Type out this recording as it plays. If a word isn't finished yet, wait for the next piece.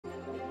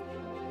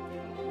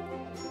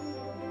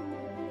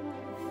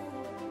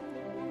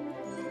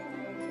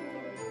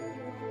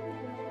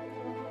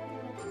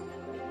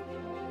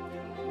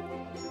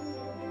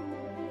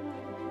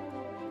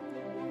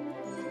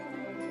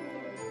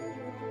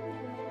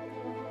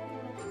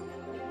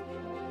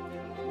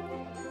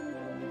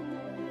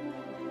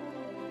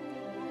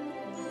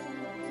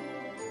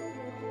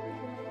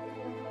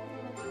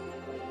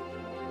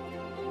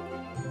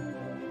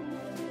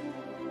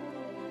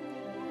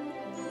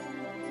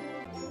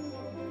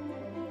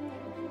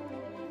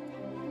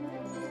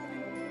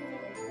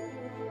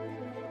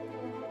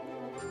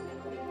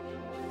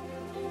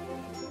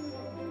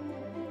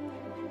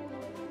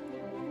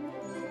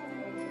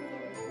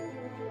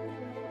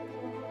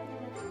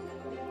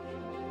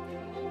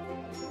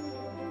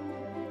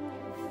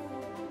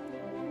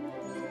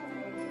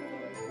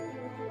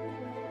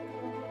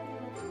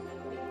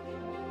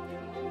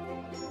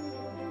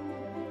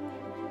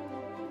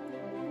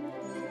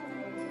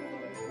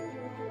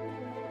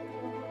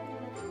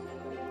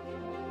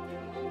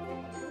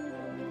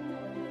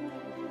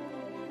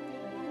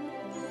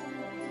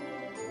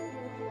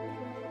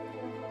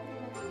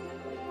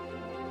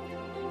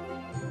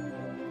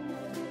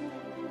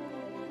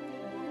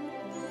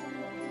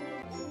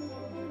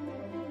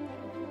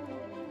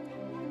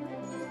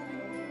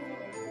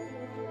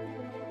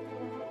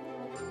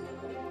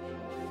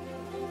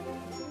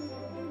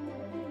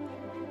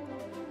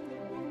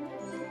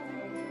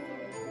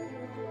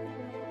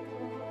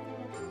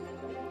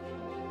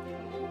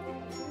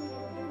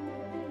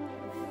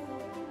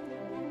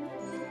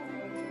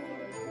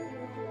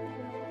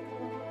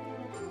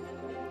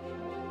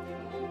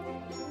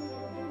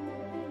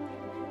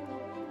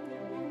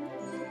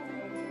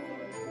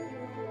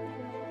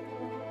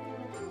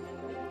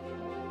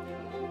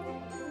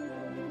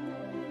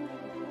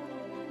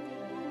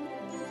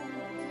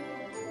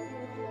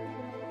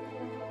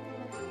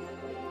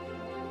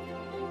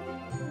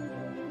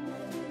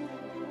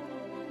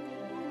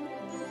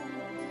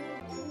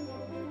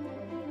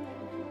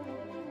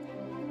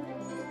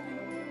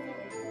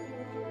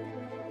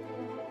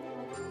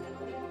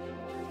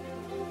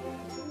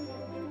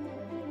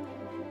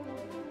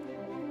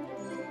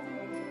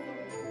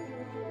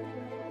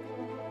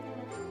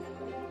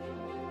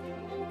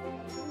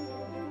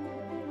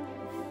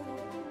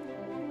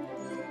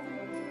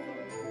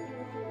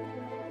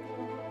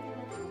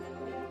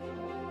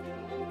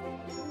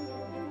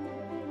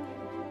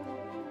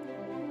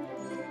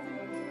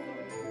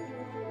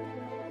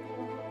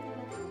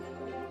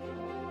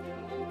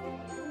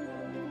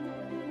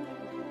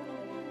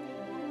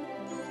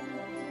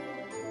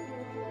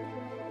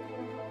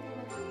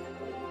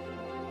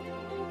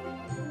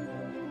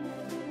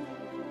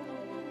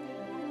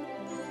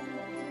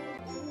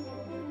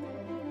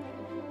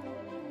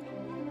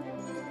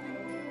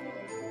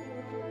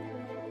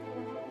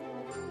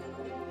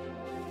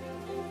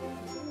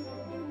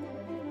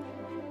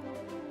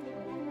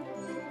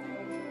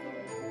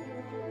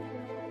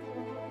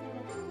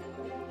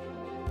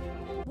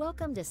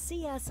Welcome to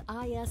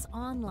CSIS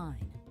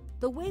Online.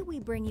 The way we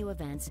bring you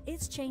events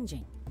is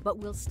changing, but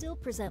we'll still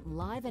present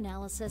live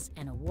analysis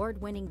and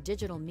award-winning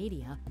digital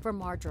media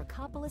from our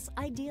Dracopolis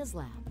Ideas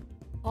Lab.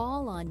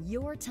 All on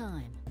your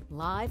time,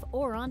 live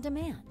or on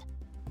demand.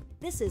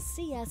 This is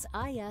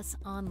CSIS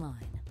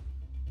Online.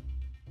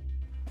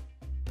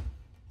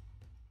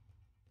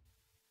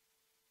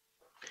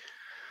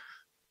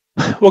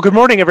 Well, good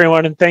morning,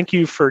 everyone, and thank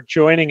you for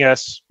joining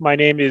us. My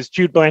name is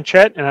Jude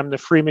Blanchette, and I'm the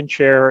Freeman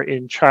Chair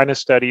in China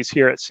Studies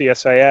here at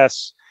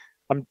CSIS.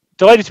 I'm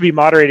delighted to be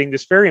moderating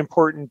this very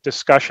important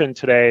discussion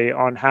today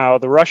on how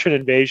the Russian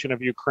invasion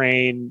of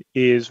Ukraine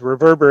is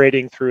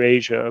reverberating through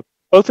Asia,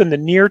 both in the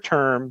near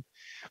term,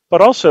 but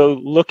also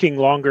looking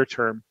longer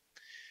term.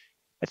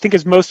 I think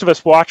as most of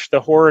us watch the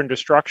horror and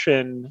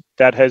destruction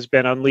that has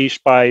been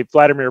unleashed by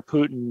Vladimir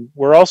Putin,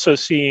 we're also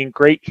seeing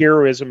great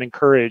heroism and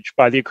courage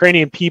by the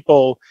Ukrainian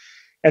people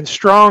and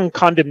strong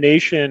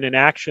condemnation and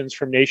actions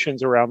from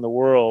nations around the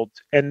world.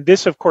 And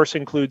this, of course,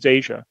 includes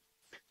Asia,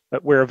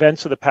 where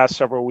events of the past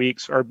several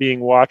weeks are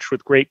being watched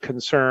with great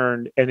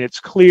concern. And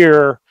it's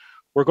clear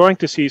we're going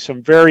to see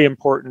some very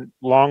important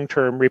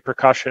long-term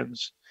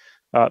repercussions,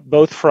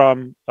 both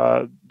from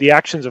the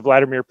actions of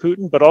Vladimir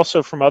Putin, but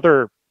also from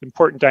other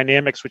important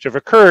dynamics which have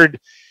occurred.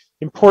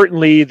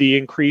 Importantly, the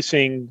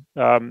increasing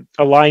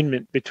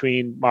alignment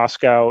between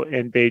Moscow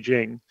and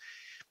Beijing.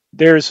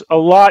 There's a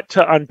lot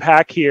to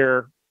unpack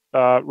here,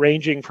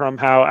 ranging from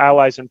how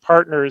allies and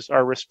partners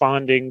are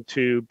responding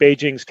to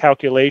Beijing's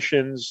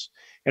calculations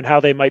and how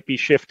they might be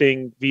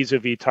shifting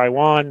vis-a-vis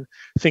Taiwan,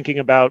 thinking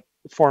about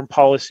foreign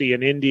policy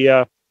in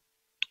India.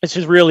 This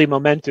is really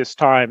momentous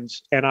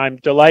times, and I'm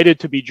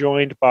delighted to be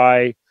joined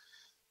by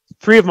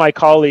three of my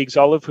colleagues,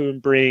 all of whom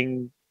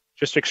bring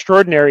just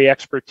extraordinary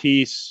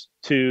expertise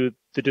to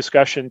the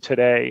discussion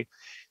today.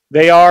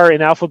 They are,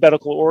 in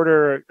alphabetical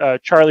order,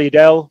 Charlie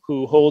Dell,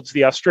 who holds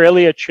the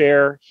Australia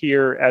chair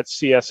here at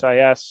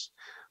CSIS,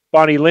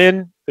 Bonnie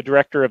Lin, the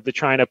director of the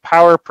China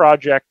Power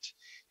Project,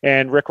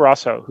 and Rick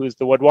Rosso, who's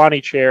the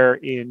Wadhwani chair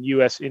in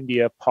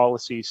US-India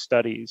Policy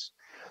Studies.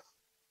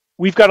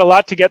 We've got a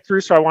lot to get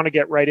through, so I want to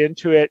get right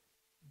into it.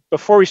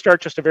 Before we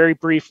start, just a very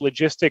brief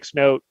logistics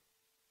note.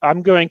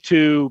 I'm going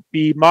to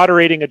be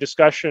moderating a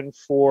discussion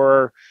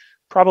for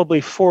probably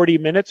 40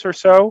 minutes or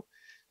so,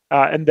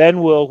 and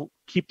then we'll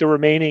keep the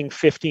remaining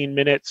 15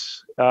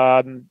 minutes,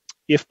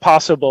 if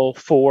possible,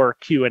 for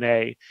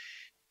Q&A.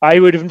 I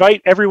would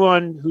invite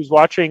everyone who's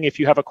watching, if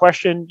you have a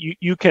question,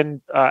 you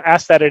can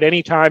ask that at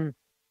any time.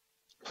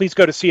 Please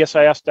go to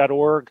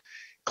csis.org,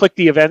 click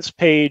the events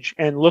page,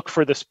 and look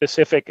for the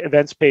specific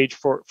events page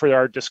for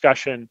our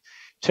discussion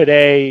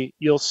today.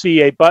 You'll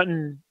see a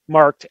button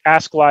marked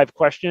Ask Live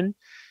Question.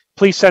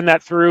 Please send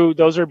that through.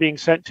 Those are being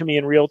sent to me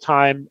in real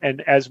time,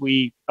 and as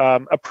we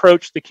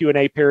approach the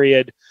Q&A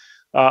period,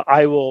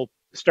 I will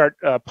start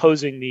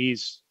posing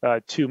these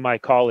to my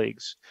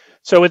colleagues.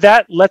 So with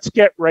that, let's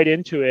get right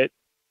into it.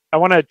 I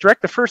want to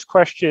direct the first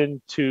question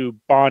to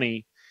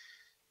Bonnie.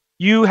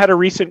 You had a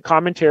recent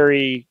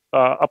commentary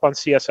up on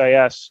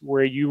CSIS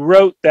where you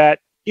wrote that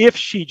if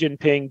Xi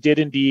Jinping did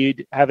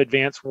indeed have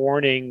advance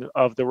warning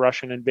of the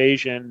Russian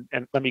invasion,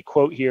 and let me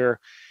quote here,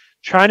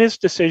 China's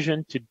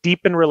decision to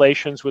deepen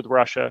relations with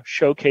Russia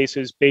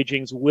showcases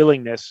Beijing's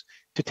willingness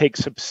to take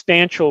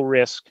substantial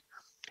risk,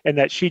 and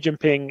that Xi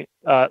Jinping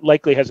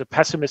likely has a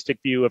pessimistic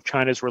view of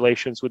China's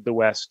relations with the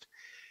West.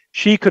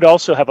 Xi could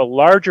also have a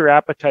larger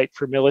appetite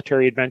for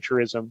military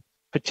adventurism,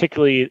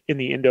 particularly in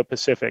the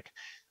Indo-Pacific.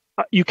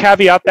 You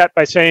caveat that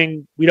by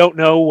saying we don't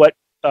know what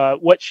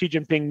Xi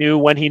Jinping knew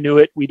when he knew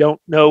it. We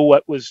don't know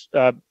what was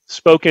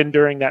spoken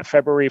during that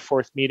February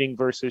 4th meeting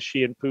versus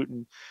Xi and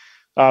Putin.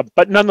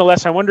 But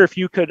nonetheless, I wonder if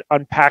you could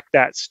unpack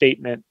that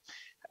statement.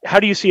 How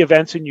do you see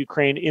events in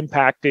Ukraine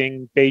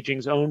impacting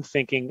Beijing's own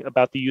thinking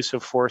about the use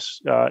of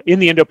force in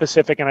the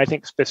Indo-Pacific? And I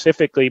think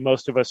specifically,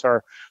 most of us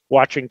are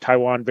watching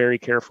Taiwan very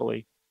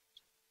carefully.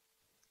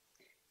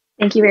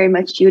 Thank you very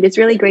much, Jude. It's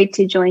really great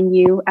to join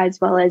you as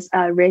well as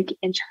Rick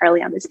and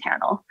Charlie on this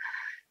panel.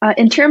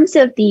 In terms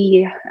of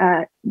the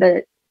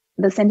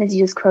sentence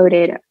you just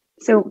quoted,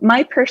 so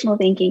my personal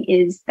thinking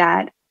is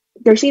that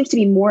there seems to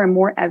be more and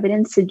more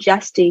evidence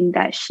suggesting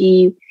that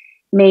she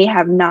may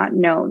have not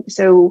known.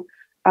 So,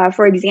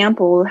 for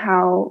example,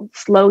 how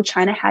slow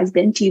China has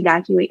been to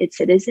evacuate its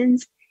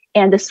citizens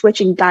and the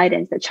switching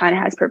guidance that China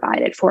has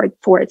provided for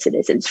its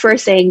citizens.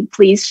 First saying,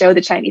 please show the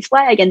Chinese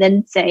flag, and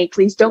then saying,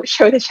 please don't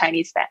show the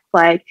Chinese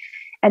flag.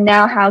 And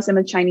now how some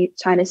of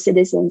China's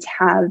citizens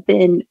have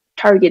been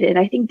targeted.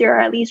 I think there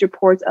are at least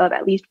reports of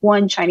at least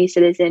one Chinese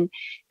citizen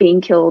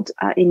being killed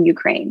in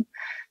Ukraine.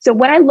 So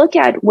when I look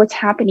at what's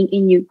happening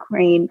in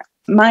Ukraine,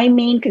 my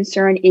main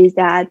concern is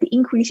that the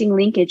increasing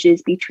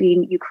linkages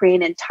between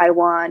Ukraine and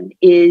Taiwan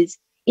is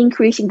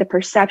increasing the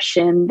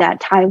perception that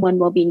Taiwan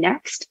will be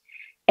next.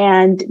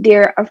 And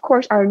there, of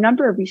course, are a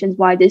number of reasons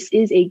why this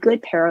is a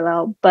good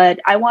parallel, but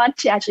I want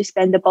to actually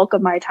spend the bulk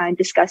of my time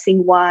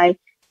discussing why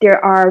there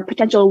are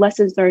potential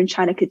lessons learned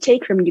China could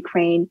take from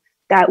Ukraine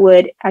that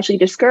would actually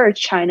discourage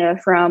China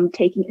from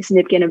taking a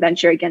significant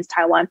adventure against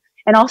Taiwan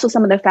and also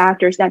some of the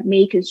factors that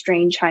may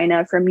constrain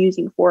China from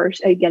using force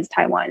against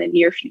Taiwan in the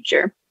near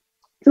future.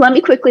 So let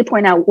me quickly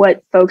point out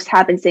what folks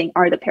have been saying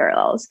are the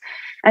parallels.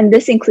 And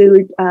this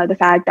includes the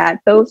fact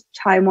that both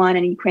Taiwan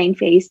and Ukraine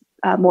face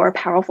more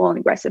powerful and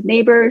aggressive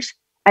neighbors.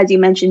 As you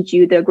mentioned,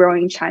 due to the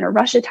growing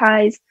China-Russia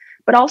ties,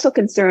 but also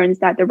concerns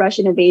that the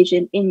Russian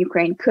invasion in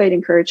Ukraine could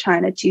encourage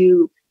China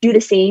to do the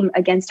same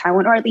against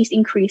Taiwan, or at least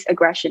increase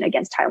aggression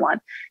against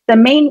Taiwan.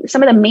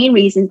 Some of the main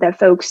reasons that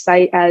folks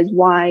cite as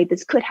why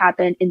this could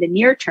happen in the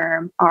near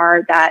term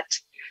are that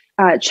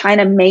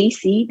China may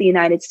see the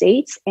United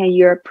States and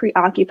Europe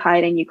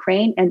preoccupied in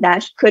Ukraine, and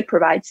that could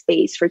provide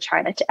space for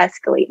China to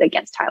escalate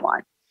against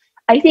Taiwan.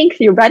 I think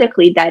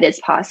theoretically that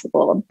is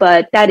possible,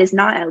 but that is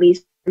not at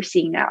least what we're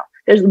seeing now.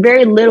 There's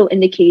very little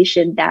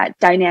indication that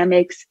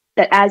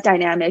as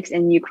dynamics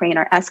in Ukraine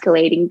are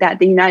escalating, that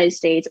the United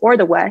States or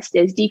the West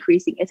is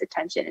decreasing its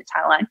attention in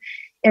Taiwan.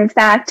 In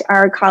fact,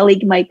 our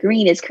colleague Mike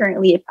Green is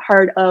currently a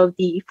part of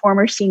the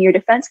former senior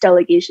defense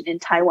delegation in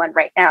Taiwan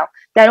right now.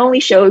 That only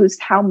shows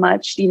how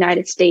much the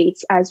United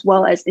States, as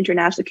well as the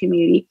international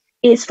community,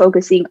 is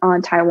focusing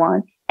on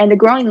Taiwan. And the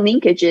growing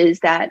linkages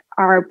that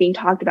are being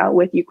talked about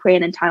with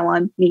Ukraine and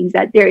Taiwan means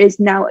that there is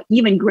now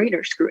even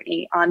greater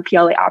scrutiny on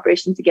PLA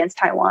operations against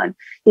Taiwan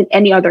than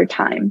any other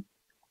time.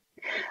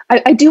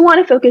 I do want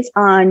to focus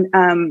on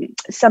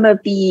some of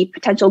the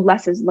potential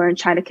lessons learned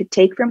China could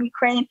take from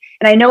Ukraine.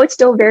 And I know it's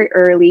still very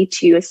early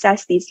to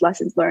assess these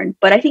lessons learned,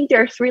 but I think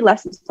there are 3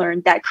 lessons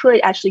learned that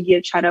could actually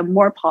give China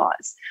more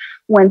pause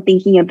when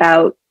thinking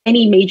about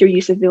any major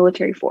use of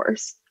military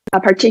force,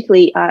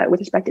 particularly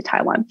with respect to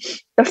Taiwan.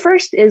 The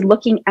first is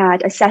looking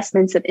at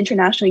assessments of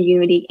international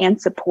unity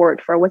and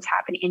support for what's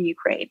happening in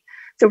Ukraine.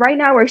 So right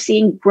now we're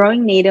seeing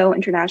growing NATO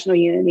international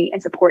unity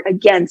and support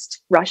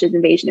against Russia's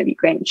invasion of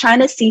Ukraine.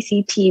 China's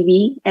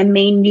CCTV and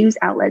main news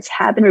outlets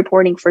have been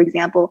reporting, for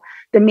example,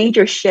 the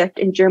major shift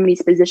in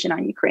Germany's position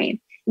on Ukraine,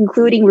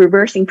 including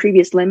reversing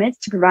previous limits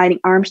to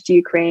providing arms to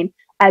Ukraine,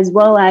 as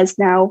well as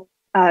now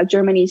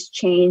Germany's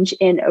change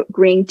in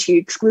agreeing to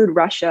exclude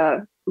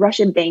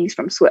Russian banks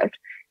from SWIFT.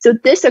 So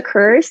this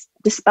occurs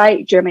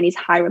despite Germany's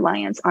high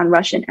reliance on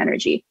Russian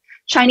energy.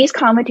 Chinese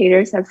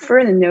commentators have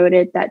further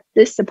noted that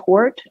this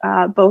support,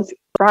 both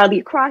broadly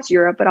across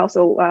Europe, but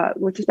also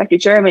with respect to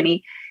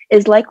Germany,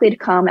 is likely to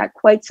come at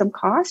quite some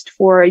cost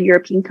for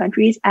European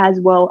countries as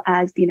well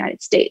as the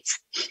United States.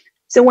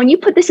 So when you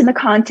put this in the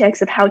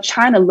context of how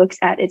China looks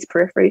at its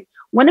periphery,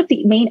 one of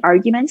the main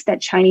arguments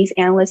that Chinese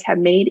analysts have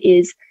made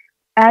is,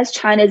 as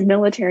China's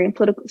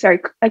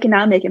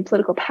economic and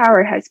political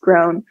power has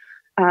grown,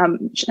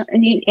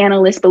 Chinese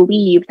analysts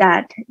believe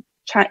that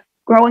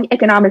growing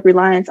economic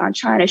reliance on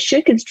China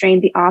should constrain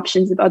the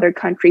options of other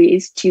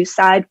countries to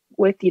side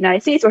with the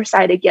United States or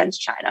side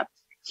against China.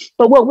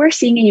 But what we're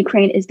seeing in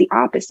Ukraine is the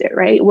opposite,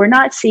 right? We're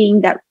not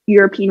seeing that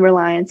European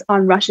reliance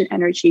on Russian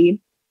energy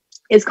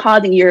is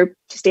causing Europe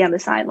to stay on the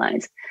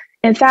sidelines.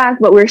 In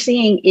fact, what we're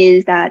seeing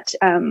is that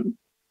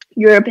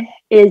Europe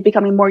is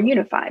becoming more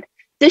unified.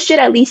 This should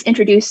at least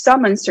introduce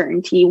some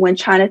uncertainty when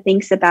China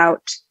thinks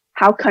about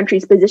how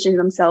countries position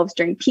themselves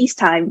during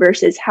peacetime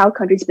versus how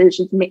countries'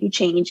 positions may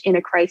change in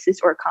a crisis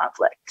or a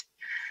conflict.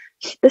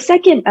 The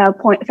second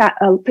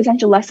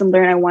potential lesson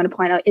learned I want to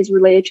point out is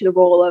related to the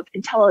role of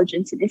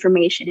intelligence and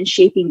information in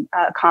shaping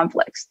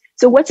conflicts.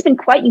 So what's been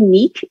quite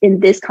unique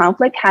in this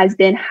conflict has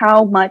been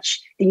how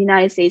much the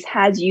United States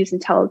has used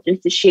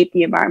intelligence to shape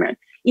the environment,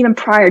 even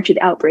prior to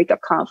the outbreak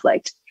of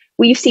conflict.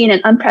 We've seen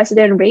an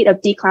unprecedented rate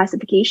of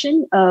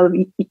declassification of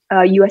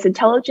US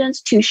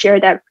intelligence to share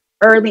that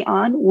early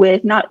on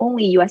with not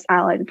only US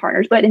allies and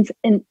partners, but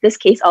in this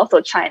case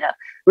also China,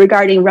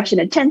 regarding Russian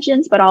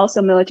intentions, but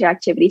also military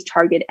activities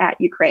targeted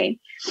at Ukraine.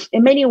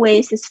 In many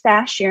ways, this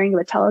fast sharing of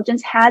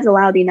intelligence has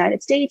allowed the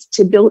United States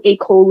to build a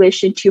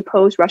coalition to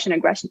oppose Russian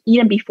aggression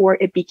even before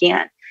it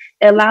began.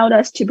 It allowed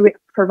us to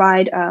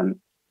provide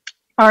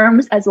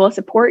arms as well as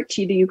support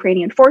to the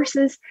Ukrainian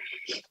forces.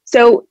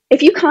 So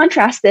if you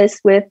contrast this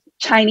with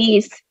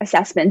Chinese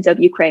assessments of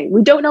Ukraine,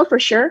 we don't know for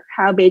sure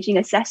how Beijing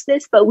assessed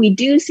this, but we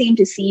do seem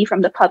to see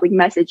from the public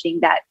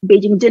messaging that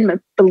Beijing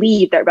didn't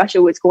believe that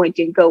Russia was going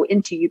to go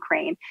into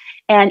Ukraine.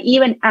 And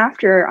even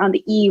after, on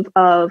the eve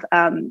of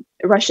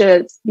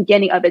Russia's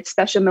beginning of its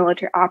special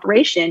military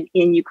operation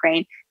in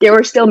Ukraine, there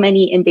were still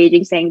many in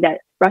Beijing saying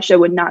that Russia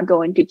would not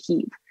go into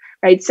Kyiv.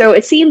 Right. So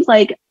it seems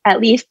like,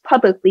 at least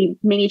publicly,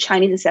 many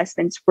Chinese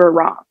assessments were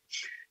wrong.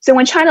 So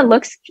when China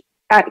looks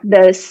at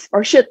this,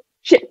 or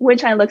when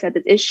China looks at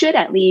this, it should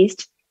at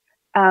least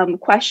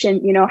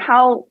question,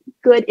 how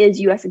good is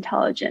US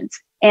intelligence?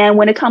 And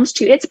when it comes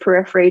to its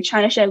periphery,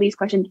 China should at least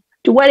question,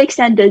 to what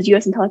extent does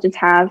US intelligence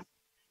have,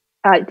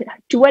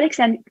 to what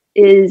extent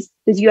does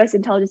US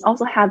intelligence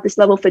also have this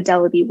level of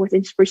fidelity with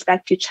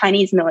respect to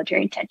Chinese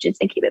military intentions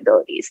and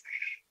capabilities?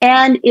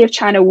 And if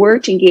China were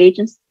to engage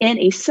in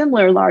a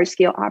similar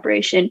large-scale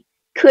operation,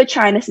 could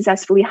China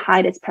successfully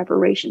hide its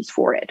preparations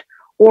for it?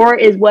 Or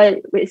is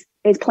what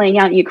is playing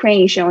out in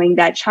Ukraine showing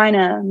that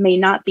China may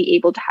not be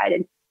able to hide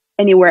it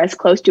anywhere as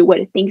close to what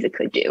it thinks it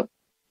could do?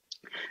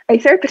 A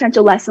third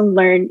potential lesson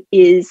learned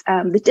is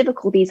the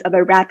difficulties of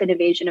a rapid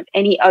invasion of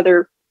any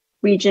other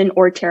region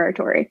or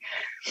territory.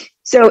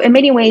 So in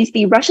many ways,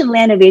 the Russian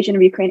land invasion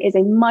of Ukraine is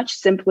a much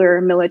simpler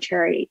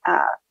military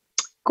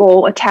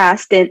goal, a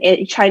task, than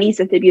a Chinese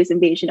amphibious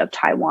invasion of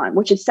Taiwan,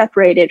 which is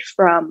separated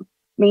from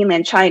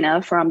mainland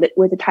China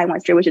with the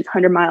Taiwan Strait, which is a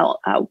 100-mile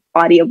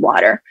body of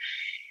water.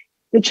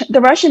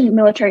 The Russian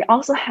military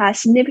also has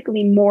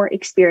significantly more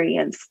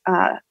experience,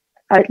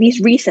 at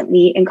least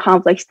recently, in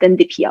conflicts than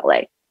the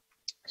PLA.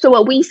 So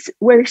what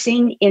we're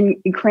seeing in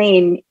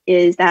Ukraine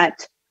is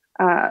that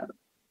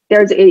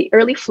there's a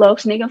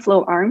significant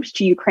flow of arms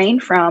to Ukraine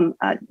from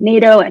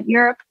NATO and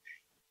Europe,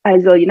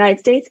 as well as the United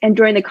States. And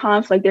during the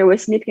conflict, there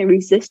was significant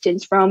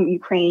resistance from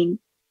Ukraine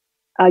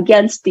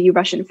against the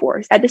Russian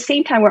force. At the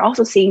same time, we're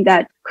also seeing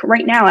that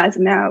right now, as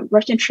of now,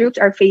 Russian troops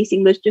are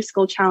facing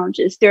logistical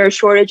challenges. There are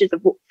shortages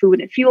of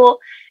food and fuel,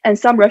 and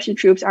some Russian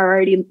troops are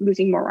already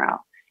losing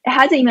morale. It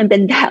hasn't even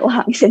been that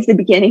long since the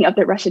beginning of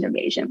the Russian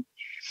invasion.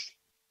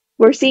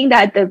 We're seeing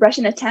that the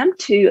Russian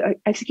attempt to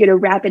execute a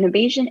rapid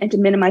invasion and to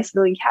minimize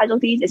civilian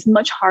casualties is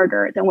much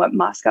harder than what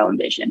Moscow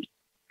envisioned.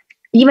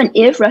 Even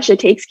if Russia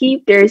takes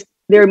Kyiv, there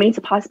remains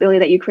a possibility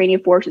that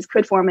Ukrainian forces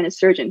could form an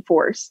insurgent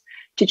force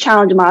to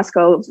challenge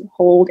Moscow's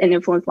hold and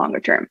influence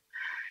longer term.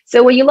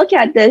 So when you look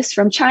at this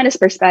from China's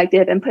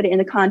perspective and put it in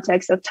the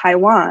context of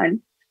Taiwan,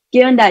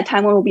 given that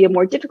Taiwan will be a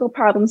more difficult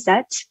problem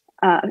set,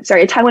 a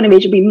Taiwan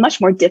invasion will be much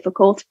more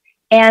difficult,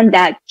 and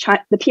that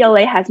the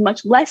PLA has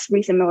much less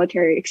recent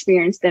military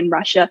experience than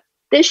Russia,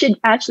 this should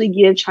actually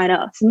give China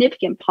a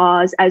significant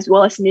pause as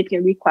well as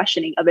significant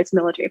re-questioning of its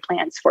military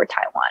plans for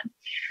Taiwan.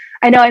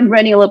 I know I'm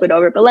running a little bit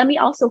over, but let me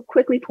also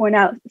quickly point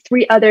out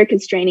 3 other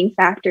constraining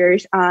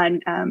factors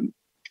on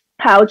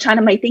how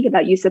China might think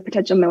about use of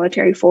potential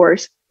military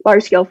force,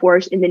 large-scale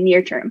force in the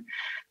near term.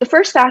 The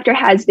first factor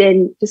has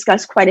been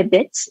discussed quite a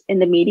bit in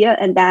the media,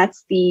 and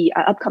that's the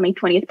upcoming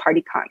 20th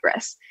Party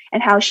Congress,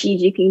 and how Xi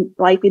Jinping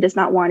likely does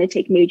not want to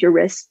take major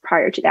risks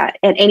prior to that.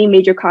 And any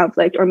major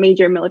conflict or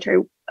major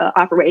military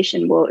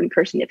operation will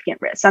incur significant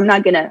risk. So I'm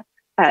not going to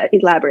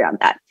elaborate on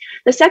that.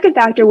 The second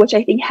factor, which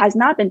I think has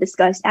not been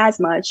discussed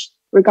as much,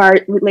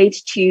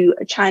 relates to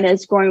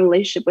China's growing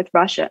relationship with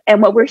Russia. And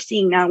what we're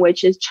seeing now,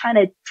 which is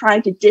China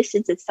trying to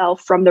distance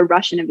itself from the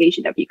Russian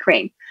invasion of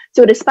Ukraine.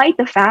 So despite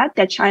the fact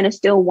that China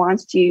still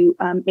wants to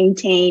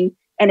maintain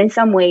and in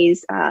some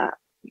ways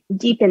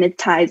deepen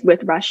its ties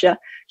with Russia,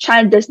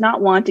 China does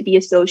not want to be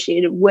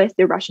associated with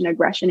the Russian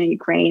aggression in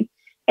Ukraine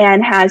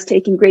and has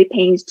taken great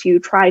pains to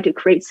try to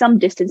create some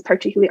distance,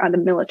 particularly on the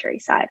military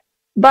side.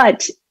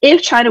 But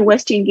if China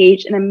was to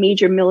engage in a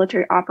major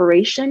military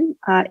operation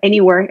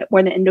anywhere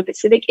more than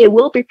Indo-Pacific, it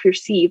will be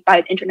perceived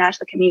by the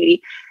international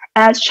community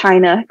as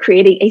China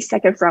creating a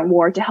second front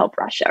war to help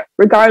Russia,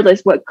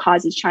 regardless what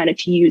causes China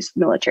to use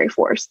military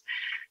force.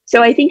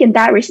 So I think in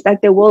that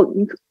respect,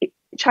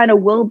 China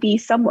will be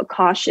somewhat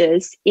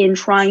cautious in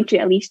trying to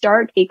at least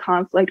start a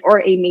conflict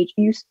or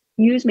use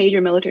major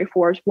military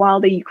force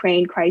while the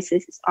Ukraine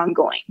crisis is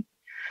ongoing.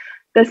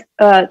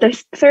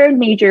 The third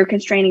major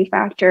constraining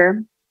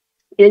factor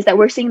is that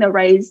we're seeing the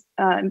rise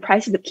in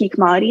prices of key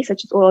commodities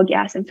such as oil,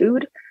 gas, and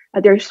food.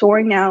 They're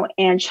soaring now,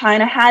 and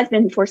China has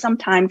been for some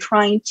time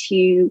trying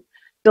to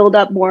build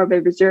up more of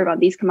a reserve on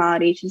these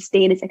commodities to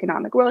sustain its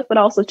economic growth, but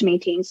also to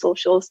maintain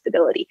social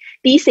stability.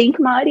 These same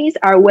commodities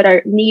are what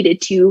are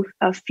needed to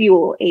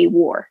fuel a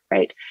war,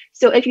 right?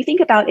 So if you think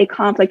about a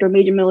conflict or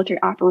major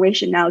military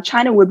operation now,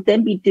 China would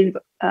then be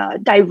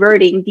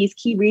diverting these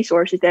key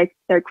resources that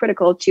are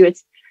critical to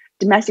its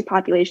domestic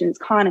population's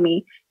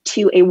economy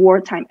to a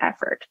wartime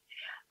effort.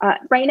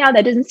 Right now,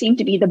 that doesn't seem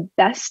to be the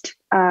best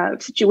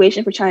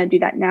situation for China to do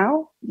that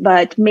now,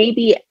 but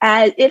maybe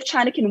if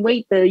China can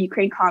wait the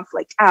Ukraine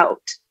conflict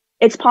out,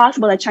 it's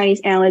possible that Chinese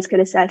analysts could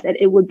assess that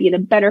it would be in a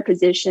better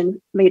position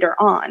later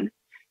on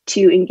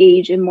to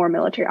engage in more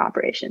military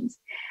operations.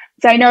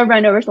 So I know I've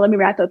run over, so let me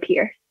wrap up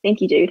here.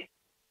 Thank you, Jude.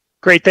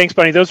 Great, thanks,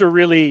 Bunny. Those are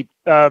really,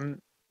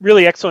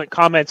 really excellent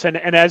comments. And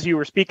as you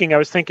were speaking, I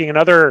was thinking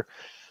another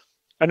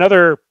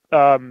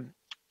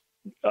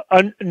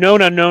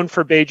unknown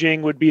for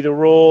Beijing would be the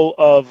role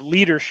of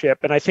leadership.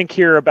 And I think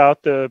here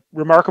about the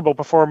remarkable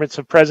performance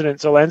of President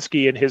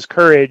Zelensky and his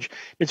courage.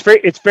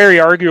 It's very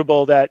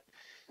arguable that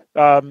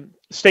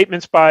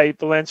statements by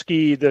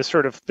Zelensky,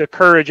 the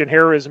courage and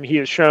heroism he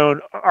has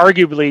shown,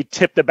 arguably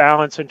tipped the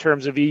balance in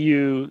terms of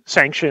EU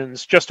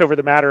sanctions just over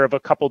the matter of a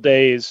couple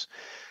days.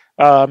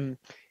 And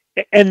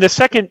the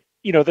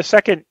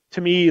second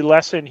to me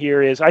lesson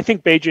here is I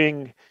think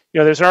Beijing.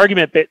 There's an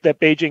argument that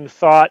Beijing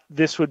thought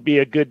this would be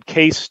a good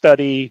case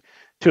study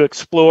to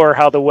explore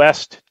how the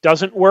West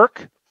doesn't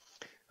work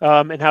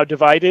and how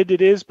divided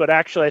it is. But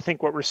actually, I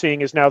think what we're seeing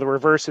is now the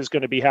reverse is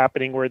going to be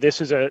happening, where this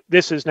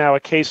is now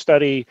a case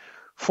study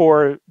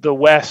for the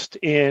West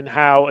in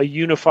how a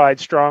unified,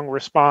 strong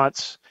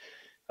response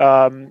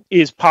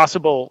is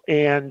possible.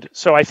 And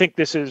so I think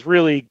this is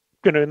really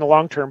going to, in the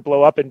long term,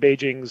 blow up in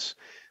Beijing's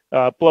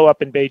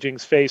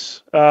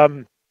face.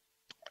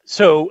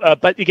 So,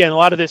 but again, a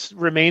lot of this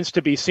remains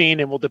to be seen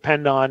and will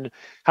depend on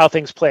how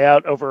things play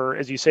out over,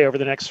 as you say, over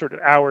the next sort of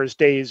hours,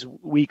 days,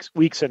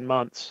 weeks, and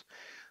months.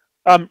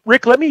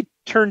 Rick, let me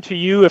turn to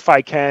you if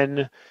I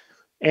can,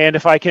 and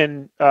if I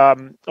can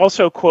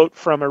also quote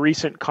from a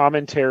recent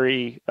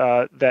commentary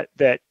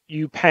that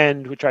you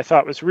penned, which I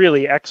thought was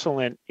really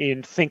excellent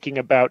in thinking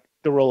about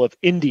the role of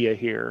India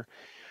here.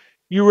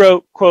 You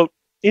wrote, quote,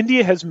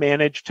 India has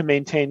managed to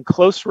maintain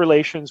close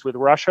relations with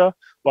Russia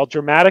while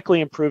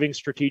dramatically improving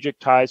strategic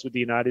ties with the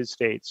United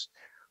States.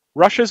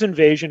 Russia's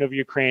invasion of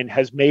Ukraine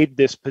has made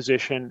this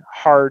position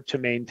hard to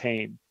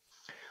maintain.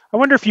 I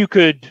wonder if you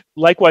could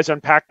likewise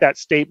unpack that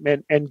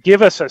statement and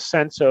give us a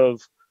sense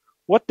of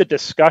what the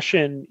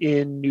discussion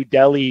in New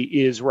Delhi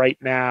is right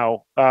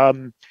now.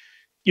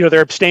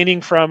 They're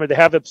abstaining from, or they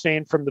have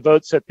abstained from the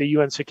votes at the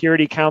UN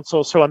Security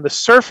Council. So on the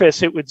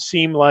surface, it would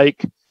seem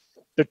like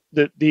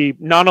the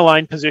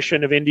non-aligned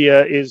position of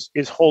India is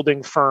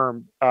holding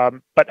firm.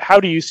 But how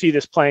do you see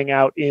this playing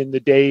out in the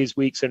days,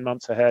 weeks, and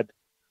months ahead?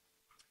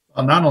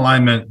 Well,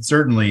 non-alignment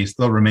certainly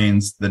still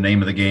remains the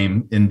name of the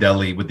game in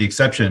Delhi, with the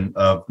exception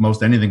of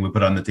most anything we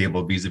put on the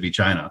table vis-a-vis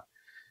China.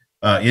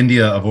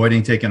 India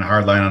avoiding taking a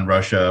hard line on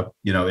Russia,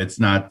 it's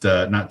not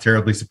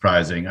terribly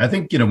surprising. I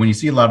think, when you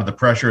see a lot of the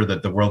pressure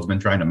that the world's been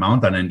trying to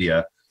mount on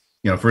India,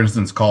 for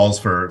instance, calls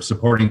for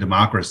supporting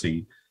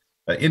democracy.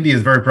 India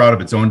is very proud of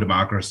its own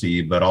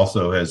democracy, but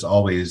also has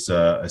always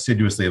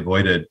assiduously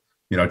avoided,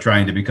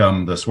 trying to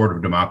become the sword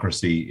of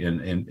democracy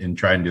in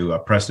trying to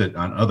press it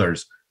on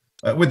others,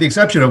 with the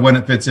exception of when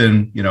it fits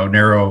in,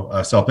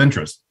 narrow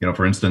self-interest.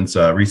 For instance,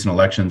 recent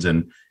elections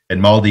in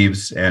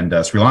Maldives and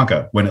Sri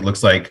Lanka, when it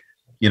looks like,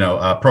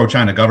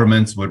 pro-China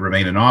governments would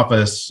remain in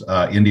office.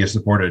 India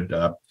supported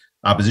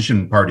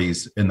opposition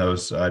parties in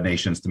those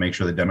nations to make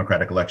sure that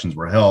democratic elections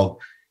were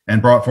held, and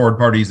brought forward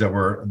parties that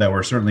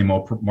were certainly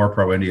more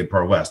pro-India and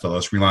pro-West, although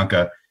Sri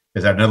Lanka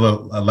has had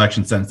another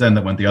election since then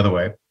that went the other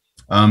way.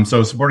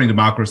 So supporting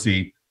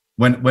democracy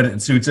when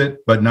it suits it,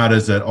 but not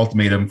as an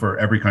ultimatum for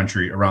every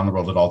country around the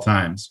world at all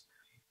times.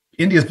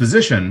 India's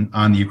position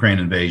on the Ukraine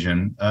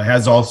invasion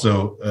has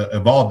also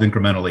evolved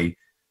incrementally,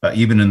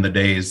 even in the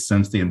days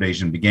since the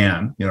invasion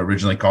began.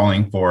 Originally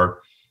calling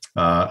for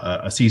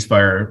a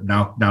ceasefire.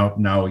 Now,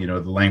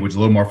 the language a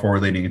little more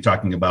forward-leaning and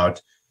talking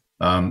about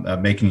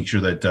making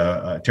sure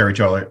that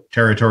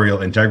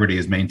territorial integrity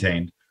is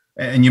maintained.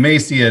 And you may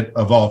see it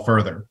evolve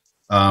further,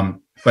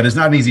 but it's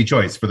not an easy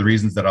choice for the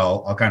reasons that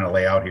I'll kind of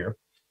lay out here.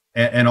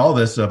 And all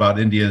this about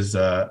India's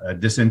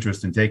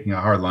disinterest in taking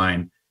a hard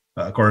line,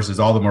 of course, is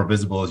all the more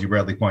visible, as you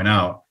rightly point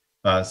out,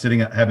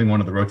 having one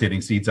of the rotating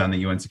seats on the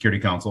UN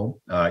Security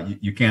Council.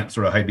 You can't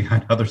sort of hide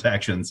behind others'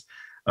 actions.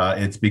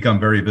 It's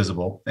become very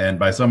visible. And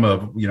by some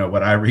of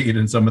what I read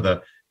and some of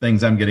the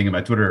things I'm getting in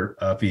my Twitter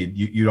feed,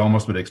 you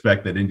almost would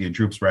expect that Indian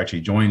troops were actually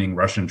joining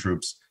Russian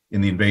troops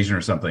in the invasion or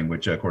something,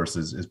 which of course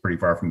is pretty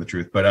far from the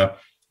truth. But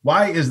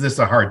why is this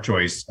a hard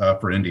choice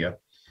for India?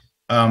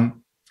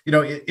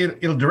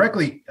 It'll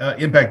directly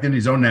impact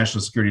India's own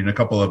national security in a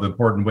couple of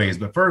important ways.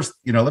 But first,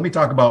 let me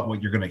talk about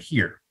what you're going to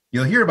hear.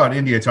 You'll hear about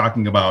India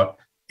talking about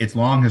its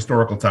long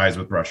historical ties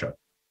with Russia.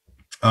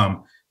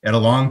 At a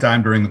long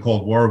time during the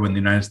Cold War, when the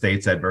United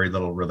States had very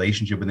little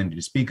relationship with India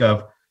to speak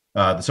of,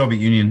 the Soviet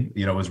Union,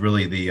 was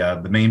really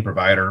the main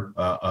provider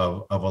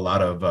of a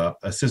lot of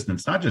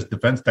assistance, not just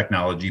defense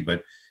technology,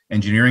 but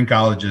engineering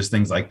colleges,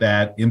 things like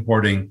that,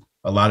 importing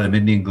a lot of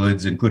Indian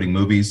goods, including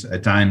movies.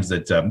 At times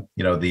that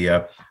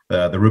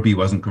the rupee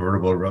wasn't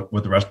convertible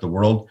with the rest of the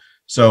world.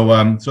 So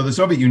the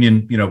Soviet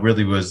Union,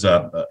 really was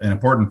an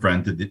important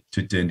friend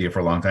to India for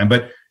a long time.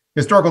 But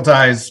historical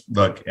ties,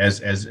 look,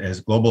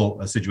 as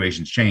global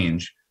situations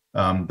change,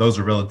 those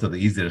are relatively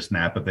easy to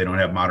snap if they don't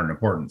have modern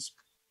importance.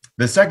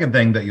 The second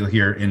thing that you'll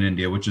hear in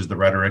India, which is the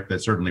rhetoric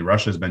that certainly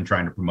Russia has been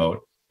trying to promote,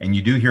 and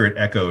you do hear it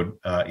echoed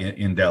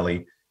in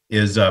Delhi,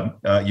 is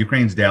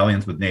Ukraine's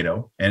dalliance with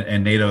NATO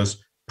and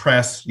NATO's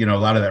press, a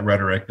lot of that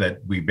rhetoric that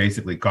we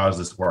basically caused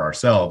this for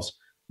ourselves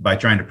by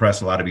trying to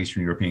press a lot of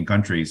Eastern European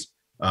countries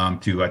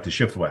to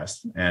shift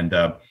west. And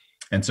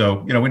so,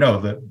 we know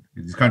that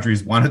these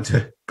countries wanted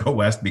to go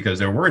west because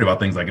they're worried about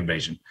things like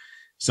invasion.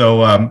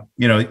 So,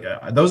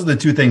 those are the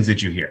two things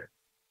that you hear: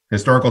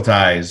 historical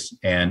ties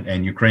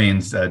and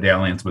Ukraine's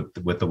dalliance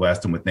with the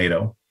West and with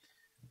NATO.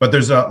 But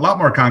there's a lot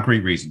more concrete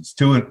reasons,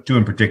 two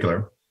in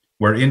particular,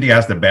 where India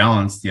has to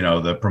balance,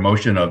 the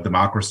promotion of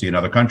democracy in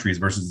other countries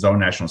versus its own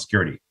national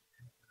security.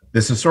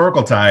 This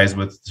historical ties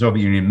with the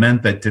Soviet Union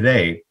meant that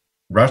today,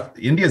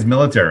 India's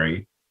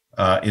military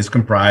is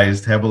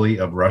comprised heavily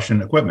of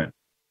Russian equipment,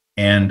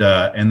 and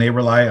they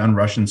rely on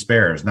Russian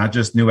spares, not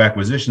just new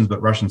acquisitions,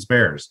 but Russian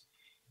spares.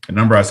 A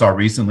number I saw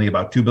recently,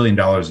 about $2 billion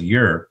a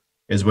year,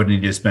 is what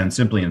India spends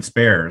simply in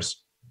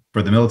spares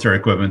for the military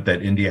equipment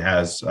that India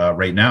has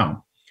right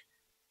now.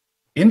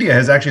 India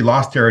has actually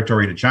lost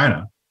territory to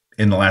China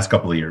in the last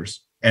couple of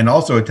years, and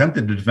also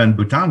attempted to defend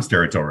Bhutan's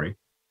territory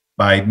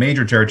by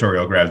major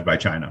territorial grabs by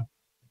China.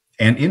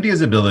 And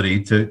India's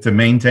ability to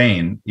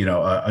maintain,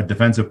 a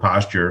defensive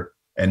posture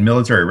and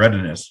military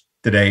readiness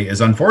today is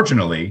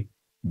unfortunately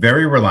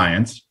very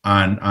reliant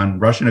on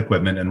Russian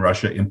equipment and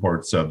Russia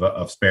imports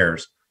of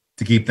spares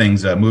to keep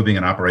things moving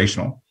and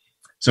operational.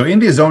 So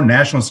India's own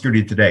national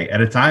security today, at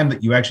a time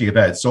that you actually have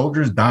had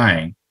soldiers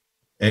dying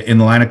in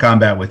the line of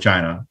combat with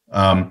China,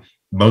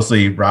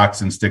 mostly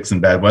rocks and sticks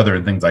and bad weather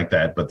and things like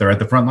that, but they're at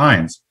the front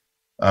lines,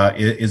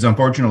 is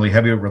unfortunately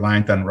heavily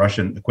reliant on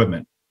Russian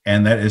equipment.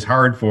 And that is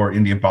hard for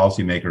Indian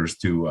policymakers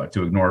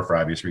to ignore for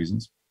obvious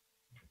reasons.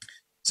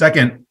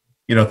 Second,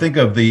 think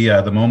of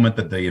the moment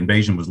that the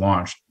invasion was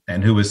launched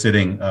and who was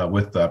sitting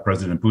with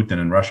President Putin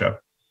in Russia.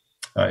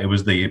 It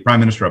was the Prime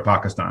Minister of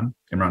Pakistan,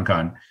 Imran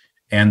Khan.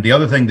 And the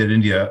other thing that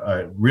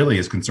India really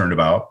is concerned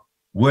about,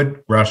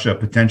 would Russia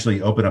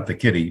potentially open up the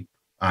kitty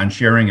on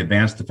sharing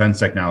advanced defense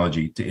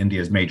technology to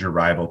India's major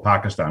rival,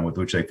 Pakistan, with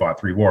which they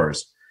fought 3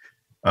 wars?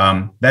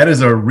 That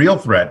is a real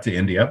threat to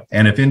India.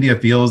 And if India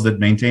feels that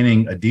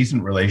maintaining a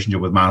decent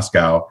relationship with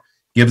Moscow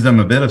gives them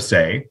a bit of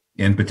say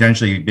in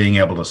potentially being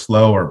able to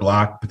slow or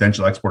block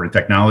potential export of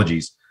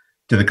technologies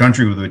to the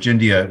country with which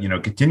India,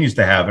 continues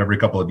to have every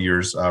couple of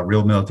years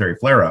real military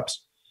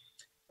flare-ups,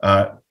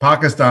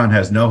 Pakistan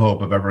has no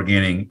hope of ever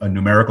gaining a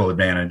numerical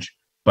advantage,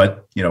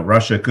 but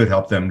Russia could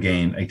help them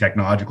gain a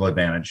technological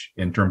advantage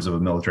in terms of a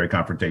military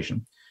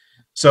confrontation.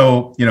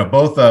 So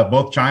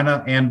both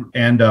China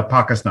and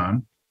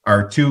Pakistan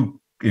are 2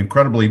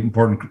 incredibly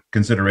important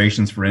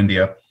considerations for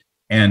India.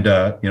 And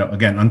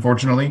again,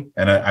 unfortunately,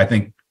 and I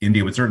think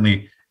India would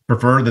certainly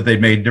prefer that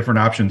they'd made different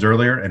options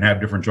earlier and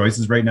have different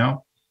choices right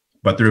now.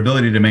 But their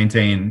ability to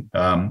maintain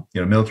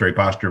military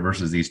posture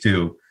versus these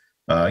 2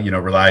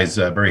 relies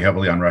very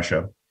heavily on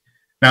Russia.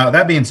 Now,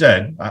 that being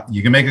said,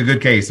 you can make a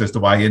good case as to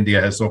why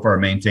India has so far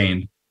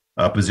maintained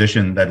a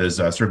position that is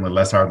certainly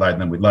less hardline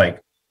than we'd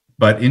like.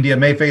 But India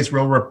may face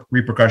real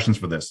repercussions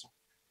for this.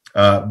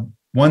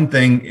 One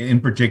thing in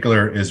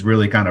particular is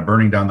really kind of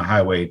burning down the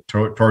highway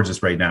towards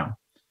us right now.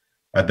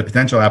 The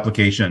potential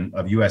application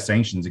of U.S.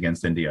 sanctions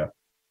against India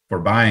for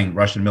buying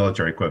Russian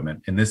military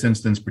equipment, in this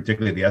instance,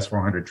 particularly the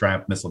S-400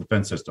 Triumph missile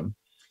defense system.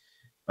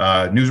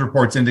 News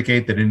reports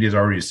indicate that India has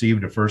already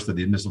received a first of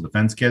the missile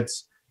defense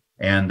kits,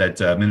 and that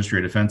Ministry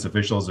of Defense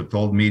officials have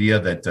told media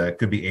that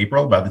could be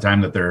April by the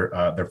time that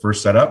they're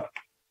first set up.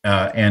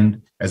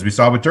 And as we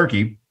saw with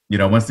Turkey,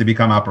 once they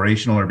become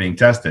operational or being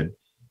tested,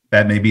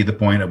 that may be the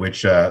point at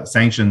which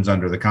sanctions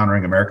under the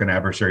Countering American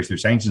Adversaries Through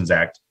Sanctions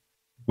Act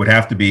would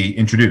have to be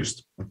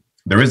introduced.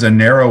 There is a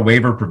narrow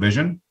waiver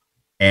provision.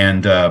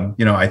 And,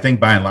 I think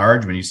by and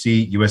large, when you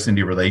see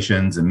U.S.-India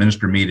relations and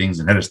minister meetings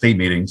and head of state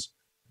meetings,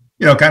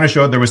 kind of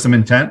showed there was some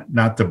intent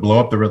not to blow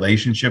up the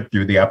relationship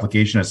through the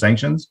application of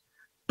sanctions.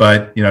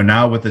 But,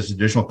 now with this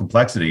additional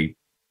complexity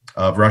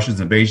of Russia's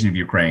invasion of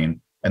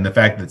Ukraine and the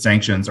fact that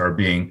sanctions are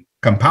being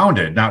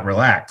compounded, not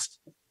relaxed,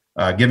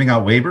 giving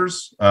out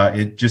waivers,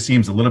 it just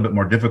seems a little bit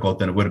more difficult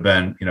than it would have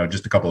been,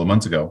 just a couple of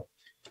months ago.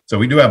 So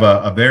we do have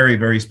a very,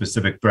 very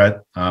specific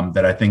threat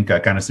that I think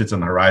kind of sits on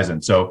the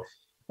horizon. So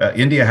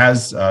India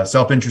has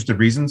self-interested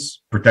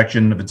reasons,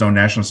 protection of its own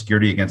national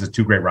security against its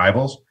 2 great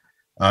rivals,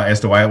 as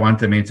to why it wanted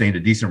to maintain a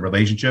decent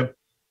relationship.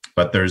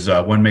 But there's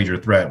one major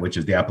threat, which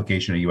is the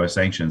application of U.S.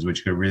 sanctions,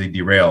 which could really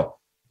derail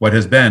what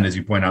has been, as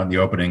you point out in the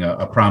opening,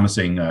 a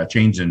promising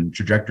change in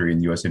trajectory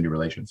in U.S.-India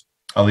relations.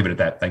 I'll leave it at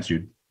that. Thanks,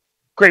 Jude.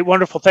 Great,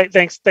 wonderful.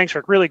 Thanks,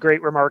 Rick. Really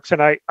great remarks.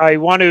 And I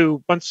want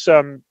to,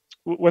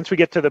 once we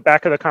get to the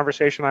back of the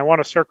conversation, I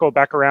want to circle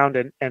back around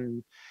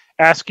and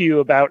ask you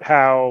about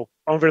how,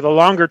 over the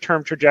longer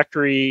term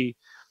trajectory,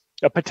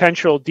 a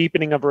potential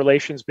deepening of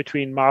relations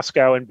between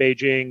Moscow and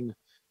Beijing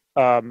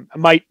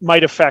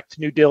might affect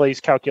New Delhi's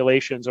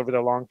calculations over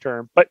the long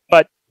term. But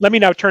let me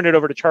now turn it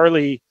over to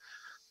Charlie.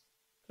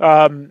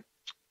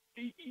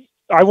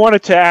 I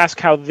wanted to ask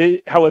how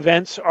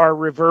events are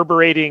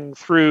reverberating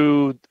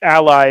through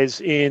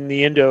allies in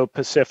the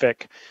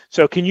Indo-Pacific.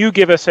 So can you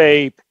give us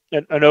an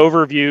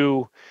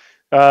overview,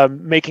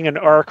 making an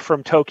arc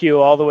from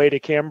Tokyo all the way to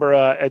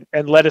Canberra,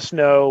 and let us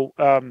know,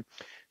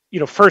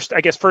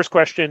 first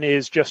question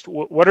is just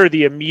what are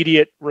the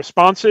immediate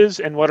responses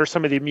and what are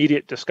some of the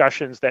immediate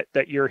discussions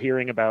that you're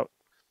hearing about?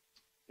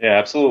 Yeah,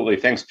 absolutely.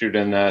 Thanks, Jude,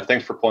 and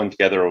thanks for pulling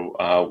together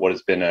what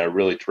has been a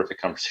really terrific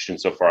conversation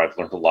so far. I've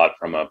learned a lot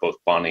from both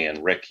Bonnie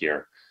and Rick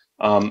here.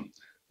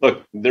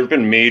 Look, there have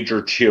been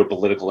major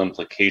geopolitical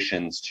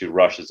implications to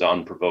Russia's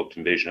unprovoked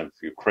invasion of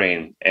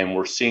Ukraine, and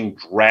we're seeing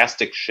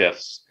drastic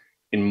shifts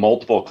in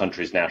multiple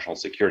countries' national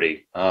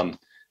security.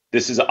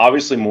 This is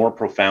obviously more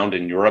profound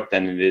in Europe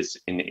than it is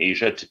in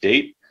Asia to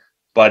date,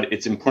 but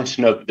it's important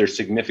to note that there's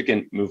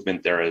significant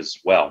movement there as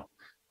well.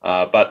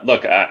 But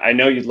look, I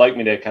know you'd like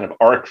me to kind of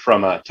arc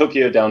from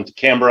Tokyo down to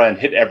Canberra and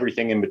hit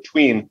everything in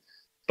between,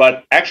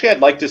 but actually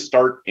I'd like to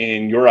start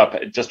in Europe,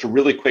 just a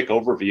really quick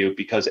overview,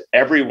 because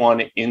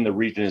everyone in the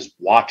region is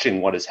watching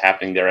what is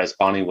happening there, as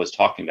Bonnie was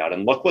talking about.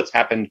 And look what's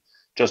happened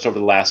just over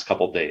the last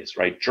couple of days,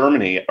 right?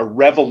 Germany, a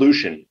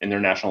revolution in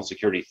their national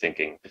security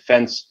thinking.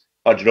 Defense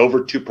budget over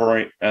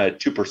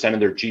 2% of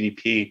their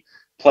GDP,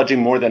 pledging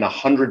more than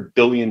 $100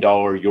 billion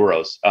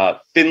euros.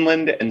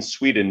 Finland and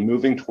Sweden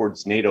moving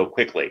towards NATO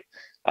quickly.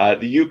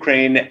 The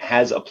Ukraine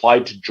has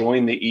applied to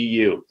join the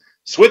EU.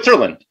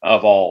 Switzerland,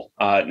 of all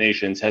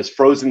nations, has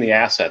frozen the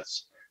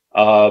assets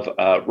of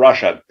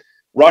Russia.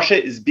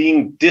 Russia is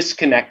being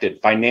disconnected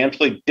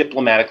financially,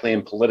 diplomatically,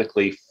 and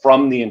politically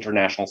from the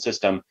international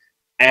system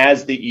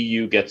as the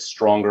EU gets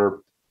stronger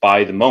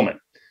by the moment.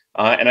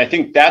 And I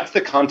think that's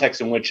the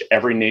context in which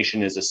every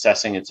nation is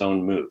assessing its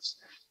own moves.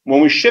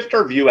 When we shift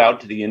our view out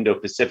to the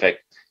Indo-Pacific,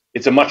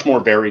 it's a much more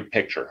varied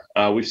picture.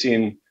 We've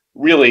seen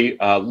really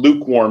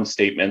lukewarm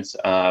statements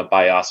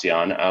by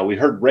ASEAN. We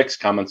heard Rick's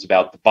comments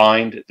about the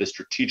bind, the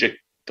strategic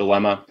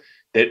dilemma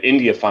that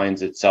India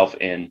finds itself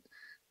in.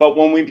 But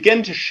when we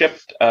begin to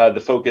shift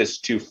the focus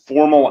to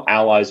formal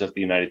allies of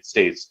the United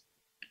States,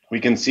 we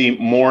can see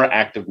more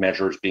active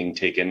measures being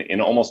taken in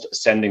almost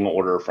ascending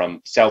order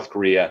from South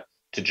Korea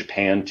to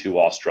Japan to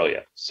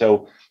Australia.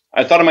 So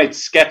I thought I might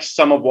sketch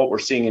some of what we're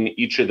seeing in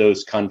each of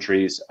those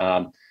countries,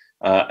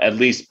 at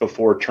least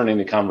before turning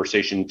the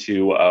conversation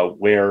to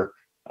where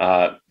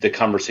the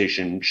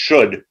conversation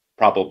should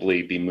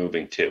probably be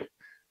moving to.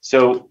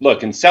 So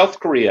look, in South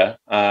Korea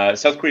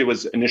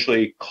was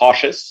initially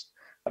cautious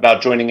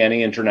about joining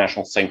any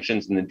international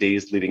sanctions in the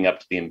days leading up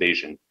to the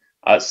invasion,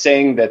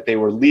 saying that they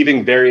were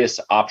leaving various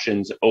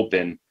options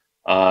open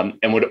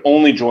and would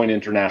only join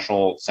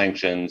international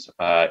sanctions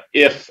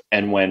if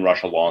and when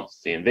Russia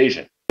launched the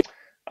invasion.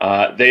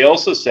 They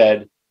also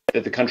said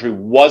that the country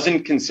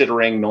wasn't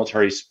considering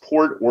military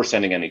support or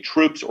sending any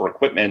troops or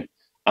equipment.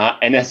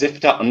 And as if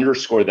to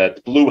underscore that,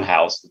 the Blue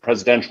House, the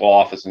presidential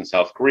office in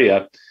South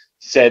Korea,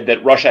 said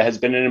that Russia has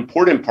been an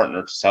important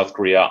partner to South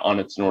Korea on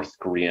its North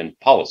Korean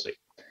policy.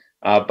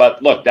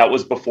 But look, that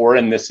was before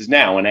and this is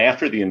now. And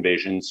after the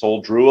invasion,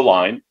 Seoul drew a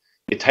line.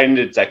 It tightened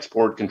its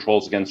export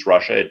controls against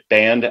Russia. It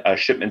banned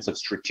shipments of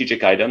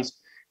strategic items.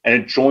 And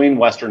it joined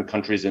Western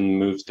countries in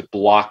moves to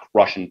block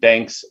Russian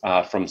banks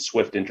from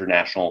SWIFT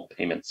international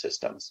payment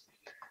systems.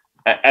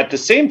 At the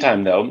same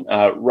time, though,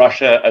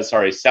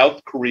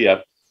 South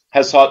Korea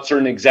has sought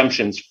certain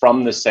exemptions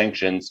from the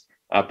sanctions,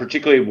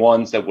 particularly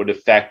ones that would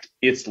affect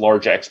its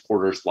large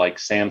exporters like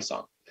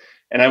Samsung.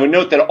 And I would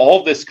note that all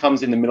of this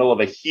comes in the middle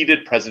of a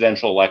heated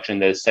presidential election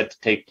that is set to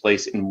take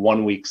place in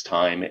 1 week's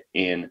time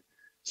in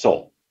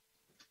Seoul.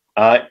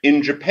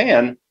 In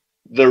Japan,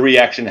 the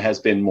reaction has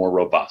been more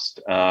robust.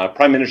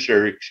 Prime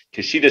Minister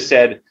Kishida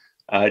said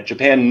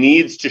Japan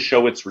needs to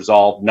show its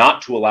resolve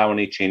not to allow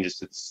any changes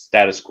to the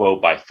status quo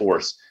by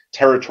force.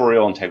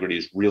 Territorial integrity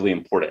is really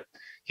important.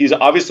 He's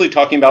obviously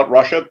talking about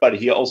Russia, but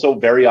he also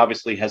very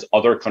obviously has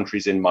other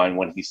countries in mind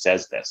when he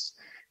says this.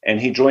 And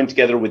he joined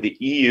together with the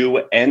EU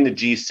and the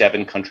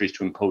G7 countries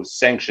to impose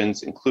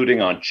sanctions,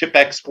 including on chip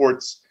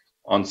exports,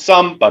 on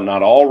some, but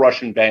not all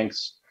Russian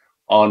banks,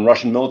 on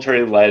Russian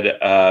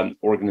military-led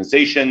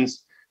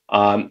organizations,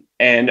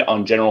 and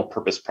on general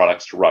purpose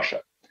products to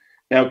Russia.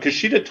 Now,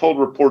 Kishida told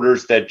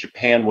reporters that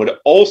Japan would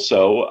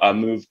also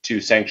move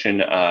to sanction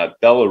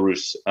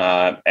Belarus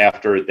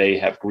after they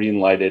have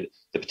green-lighted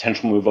the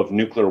potential move of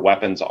nuclear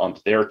weapons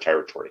onto their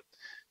territory.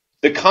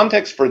 The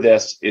context for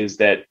this is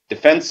that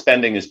defense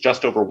spending is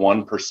just over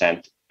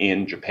 1%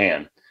 in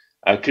Japan.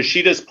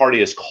 Kishida's party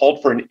has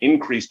called for an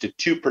increase to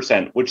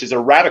 2%, which is a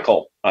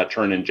radical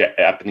turn in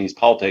Japanese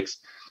politics,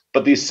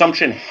 but the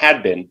assumption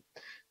had been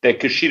that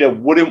Kishida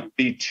wouldn't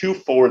be too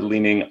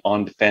forward-leaning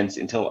on defense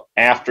until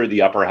after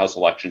the upper house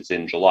elections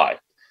in July.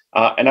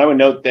 And I would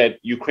note that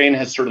Ukraine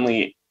has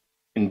certainly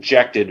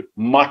injected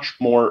much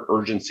more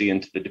urgency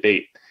into the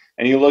debate.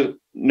 And you look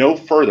no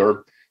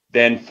further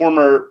than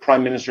former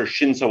Prime Minister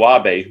Shinzo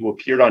Abe, who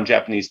appeared on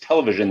Japanese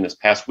television this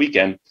past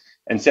weekend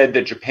and said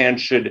that Japan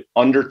should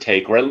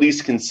undertake, or at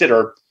least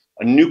consider,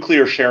 a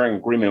nuclear sharing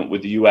agreement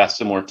with the US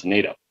similar to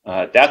NATO.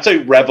 That's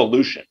a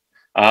revolution.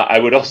 I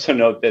would also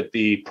note that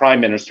the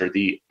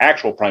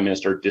actual prime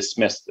minister,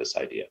 dismissed this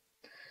idea.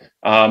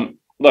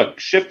 Look,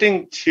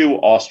 shifting to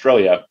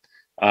Australia,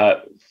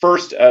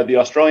 first, the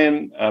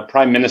Australian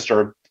prime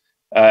minister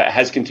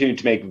has continued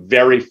to make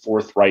very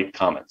forthright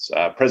comments.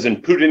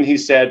 President Putin, he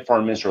said,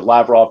 Foreign Minister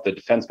Lavrov, the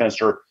defense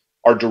minister,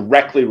 are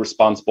directly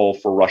responsible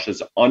for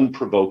Russia's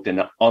unprovoked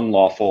and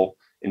unlawful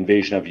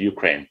invasion of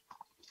Ukraine.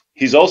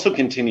 He's also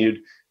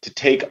continued to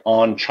take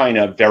on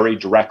China very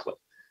directly.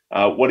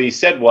 What he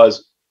said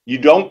was, you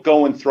don't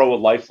go and throw a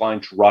lifeline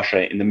to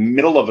Russia in the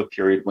middle of a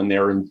period when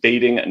they're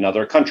invading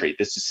another country.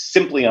 This is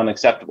simply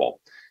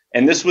unacceptable.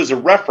 And this was a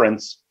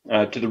reference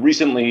to the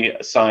recently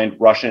signed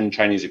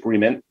Russian-Chinese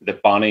agreement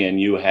that Bonnie and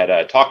you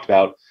had talked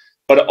about,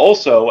 but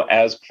also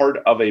as part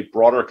of a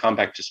broader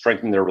compact to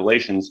strengthen their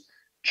relations,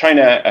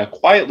 China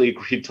quietly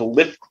agreed to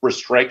lift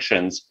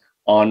restrictions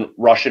on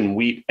Russian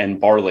wheat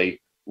and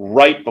barley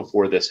right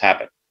before this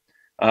happened.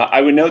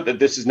 I would note that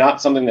this is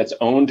not something that's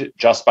owned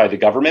just by the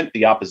government.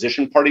 The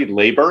opposition party,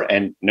 Labour,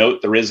 and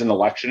note there is an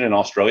election in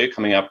Australia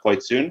coming up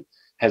quite soon,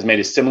 has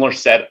made a similar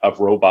set of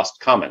robust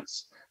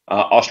comments.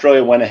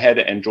 Australia went ahead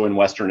and joined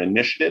Western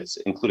initiatives,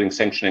 including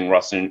sanctioning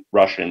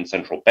Russian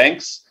central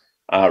banks,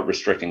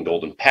 restricting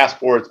golden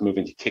passports,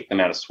 moving to kick them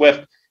out of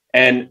SWIFT,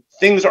 and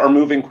things are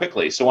moving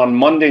quickly. So on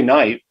Monday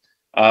night,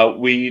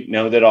 we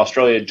know that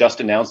Australia just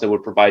announced it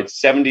would provide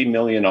 70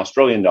 million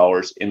Australian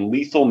dollars in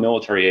lethal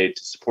military aid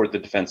to support the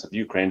defense of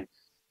Ukraine,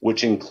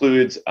 which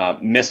includes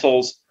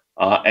missiles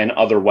and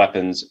other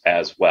weapons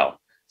as well.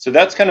 So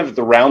that's kind of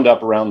the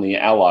roundup around the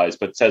allies,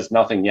 but says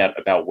nothing yet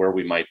about where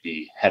we might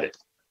be headed.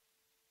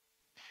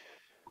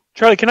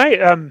 Charlie, can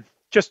I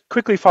just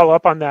quickly follow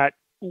up on that?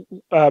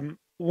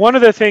 One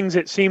of the things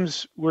it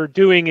seems we're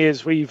doing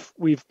is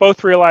we've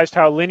both realized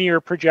how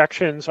linear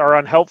projections are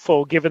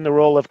unhelpful given the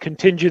role of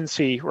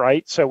contingency,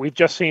 right? So we've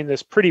just seen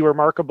this pretty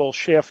remarkable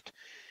shift,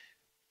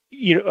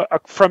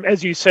 from,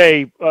 as you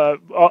say,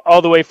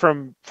 all the way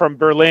from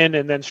Berlin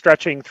and then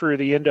stretching through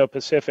the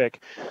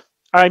Indo-Pacific.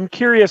 I'm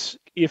curious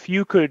if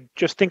you could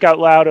just think out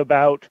loud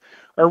about,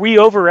 are we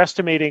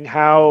overestimating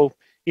how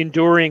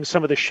enduring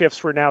some of the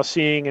shifts we're now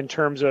seeing in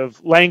terms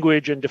of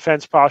language and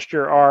defense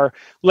posture are?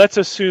 Let's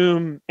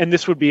assume, and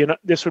this would be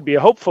a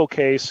hopeful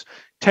case,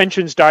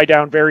 tensions die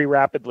down very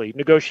rapidly,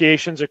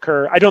 negotiations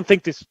occur. I don't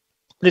think this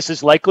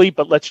is likely,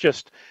 but let's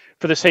just,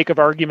 for the sake of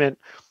argument,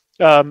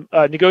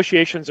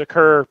 negotiations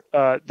occur.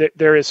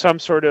 There is some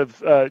sort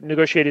of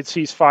negotiated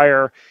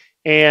ceasefire,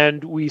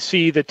 and we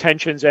see the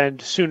tensions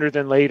end sooner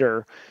than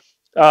later.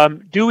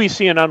 Do we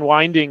see an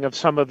unwinding of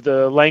some of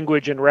the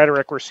language and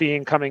rhetoric we're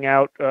seeing coming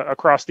out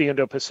across the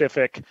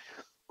Indo-Pacific,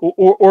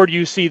 or do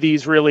you see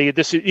these really,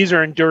 these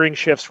are enduring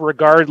shifts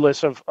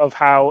regardless of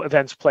how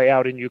events play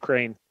out in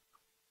Ukraine?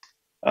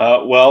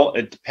 Well,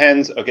 it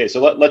depends. Okay, so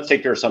let's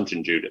take your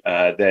assumption, Jude,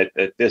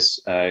 that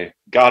this,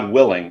 God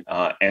willing,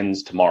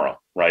 ends tomorrow,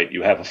 right?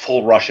 You have a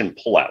full Russian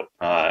pullout.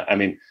 I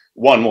mean,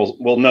 one,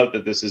 we'll note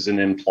that this is an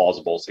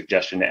implausible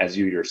suggestion, as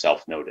you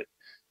yourself noted.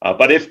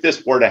 But if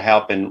this were to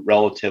happen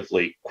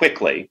relatively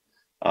quickly,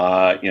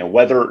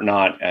 whether or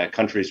not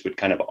countries would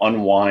kind of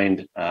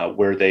unwind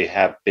where they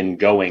have been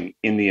going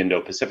in the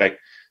Indo-Pacific,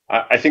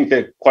 I think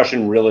the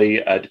question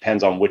really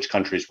depends on which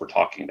countries we're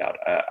talking about.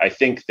 I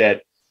think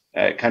that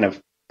kind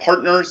of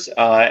partners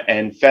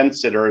and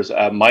fence sitters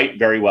might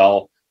very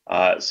well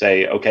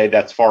say, okay,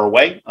 that's far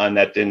away and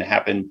that didn't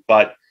happen.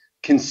 But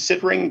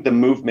considering the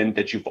movement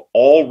that you've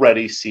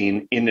already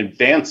seen in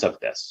advance of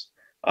this,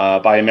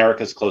 by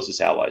America's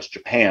closest allies,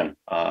 Japan,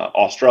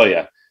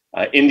 Australia,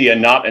 India,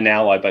 not an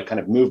ally, but kind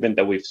of movement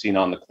that we've seen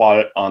on the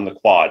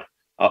Quad,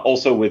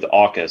 also with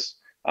AUKUS.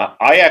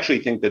 I actually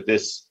think that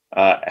this,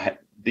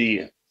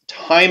 the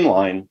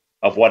timeline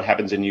of what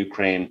happens in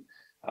Ukraine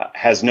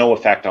has no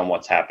effect on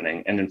what's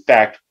happening. And in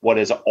fact, what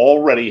has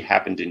already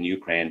happened in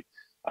Ukraine,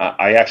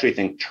 I actually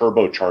think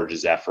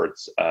turbocharges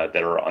efforts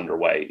that are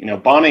underway.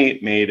 Bonnie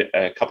made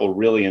a couple of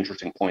really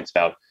interesting points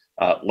about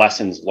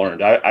lessons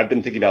learned. I've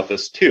been thinking about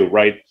this too,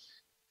 right?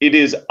 It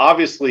is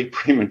obviously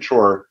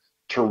premature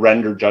to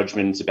render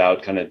judgments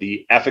about kind of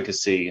the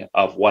efficacy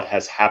of what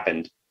has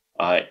happened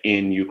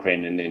in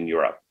Ukraine and in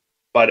Europe.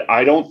 But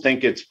I don't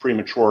think it's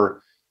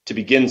premature to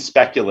begin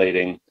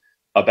speculating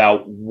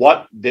about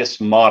what this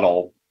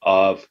model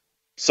of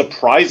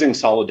surprising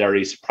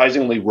solidarity,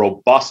 surprisingly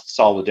robust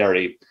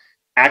solidarity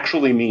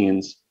actually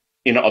means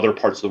in other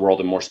parts of the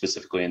world, and more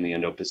specifically in the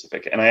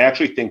Indo-Pacific. And I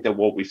actually think that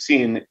what we've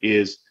seen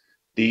is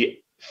the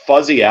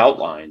fuzzy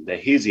outline, the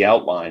hazy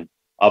outline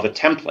of a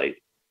template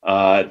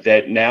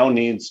that now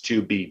needs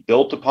to be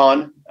built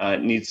upon,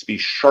 needs to be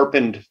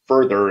sharpened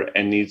further,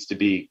 and needs to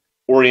be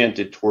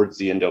oriented towards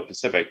the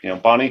Indo-Pacific.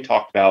 Bonnie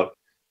talked about,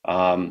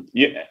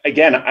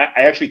 again, I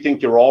actually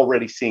think you're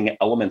already seeing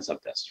elements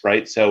of this,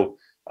 right? So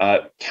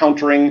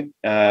countering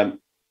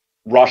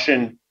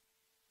Russian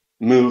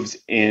moves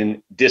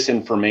in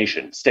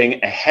disinformation,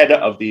 staying ahead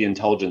of the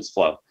intelligence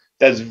flow.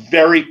 That's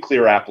very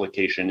clear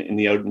application in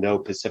the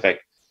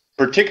Indo-Pacific,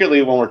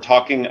 particularly when we're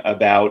talking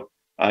about,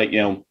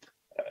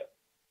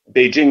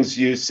 Beijing's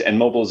use and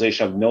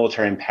mobilization of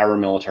military and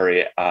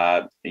paramilitary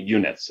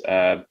units.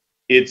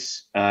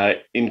 It's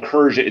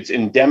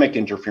endemic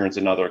interference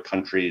in other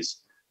countries'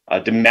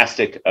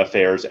 domestic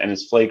affairs, and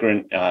its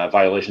flagrant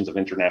violations of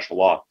international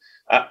law.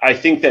 I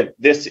think that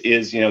this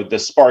is, the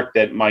spark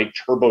that might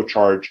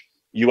turbocharge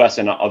U.S.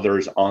 and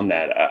others on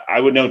that.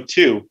 I would note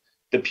too,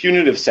 the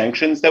punitive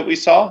sanctions that we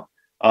saw.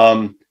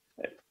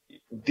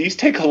 These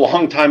take a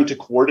long time to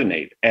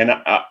coordinate. And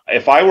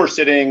if I were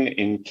sitting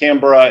in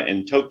Canberra,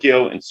 in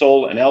Tokyo, in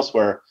Seoul, and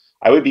elsewhere,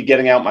 I would be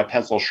getting out my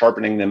pencil,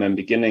 sharpening them, and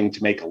beginning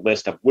to make a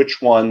list of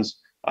which ones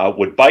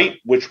would bite,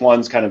 which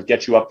ones kind of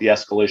get you up the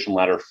escalation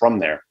ladder from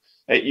there.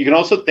 You can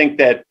also think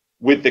that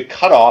with the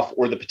cutoff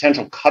or the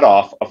potential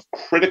cutoff of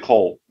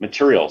critical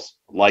materials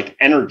like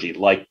energy,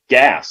 like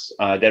gas,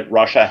 that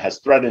Russia has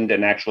threatened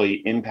and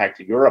actually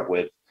impacted Europe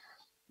with,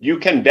 you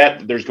can bet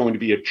that there's going to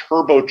be a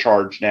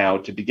turbocharge now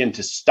to begin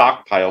to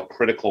stockpile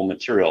critical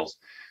materials.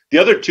 The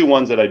other two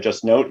ones that I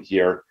just note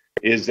here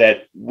is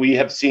that we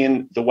have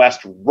seen the West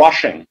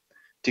rushing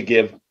to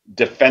give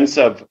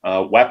defensive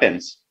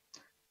weapons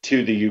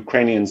to the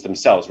Ukrainians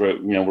themselves.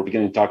 We're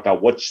beginning to talk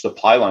about which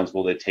supply lines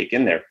will they take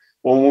in there.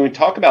 Well, when we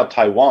talk about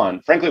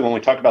Taiwan, frankly, when we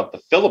talk about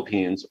the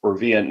Philippines or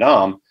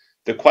Vietnam,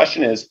 the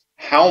question is,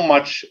 how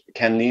much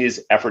can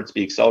these efforts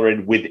be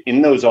accelerated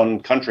within those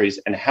own countries,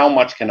 and how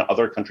much can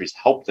other countries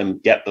help them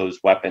get those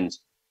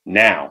weapons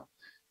now.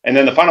 And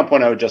then the final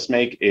point I would just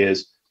make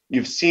is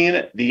you've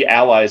seen the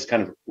allies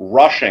kind of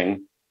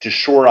rushing to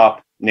shore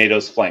up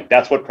NATO's flank.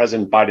 That's what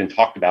President Biden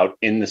talked about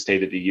in the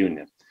State of the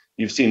Union.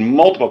 You've seen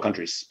multiple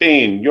countries,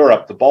 Spain,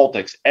 Europe, the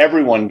Baltics,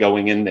 everyone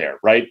going in there,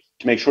 right,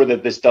 to make sure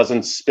that this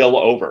doesn't spill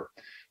over.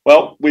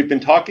 Well, we've been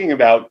talking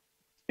about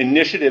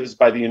initiatives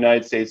by the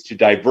United States to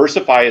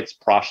diversify its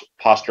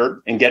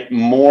posture and get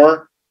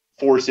more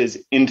forces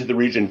into the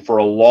region for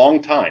a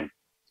long time.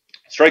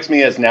 Strikes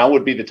me as now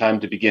would be the time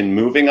to begin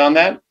moving on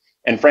that.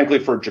 And frankly,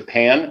 for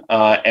Japan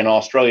and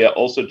Australia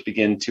also to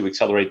begin to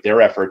accelerate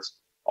their efforts,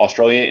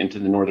 Australia into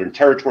the Northern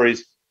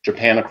Territories,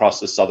 Japan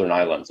across the Southern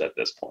Islands at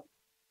this point.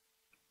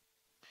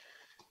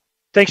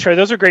 Thanks, Charlie.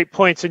 Those are great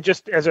points. And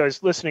just as I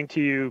was listening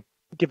to you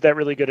give that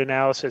really good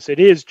analysis, it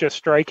is just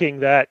striking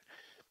that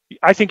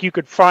I think you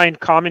could find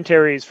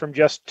commentaries from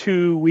just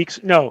a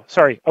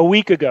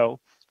week ago,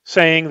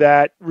 saying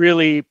that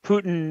really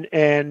Putin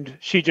and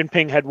Xi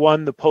Jinping had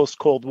won the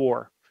post-Cold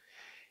War.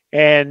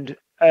 And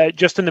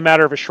just in the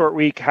matter of a short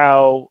week,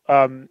 how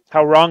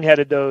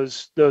wrong-headed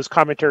those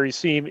commentaries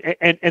seem.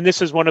 And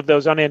this is one of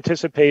those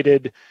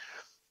unanticipated,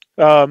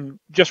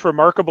 just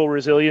remarkable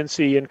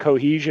resiliency and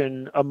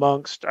cohesion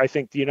amongst, I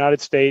think, the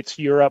United States,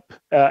 Europe,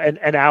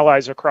 and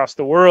allies across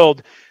the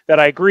world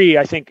that I agree.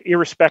 I think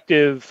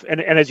irrespective,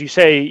 and as you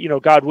say,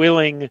 God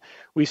willing,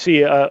 we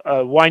see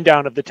a wind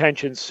down of the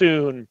tensions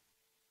soon.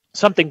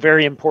 Something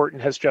very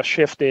important has just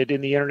shifted in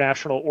the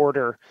international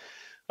order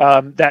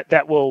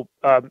that will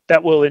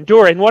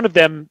endure. And one of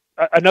them,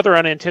 another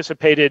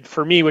unanticipated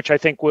for me, which I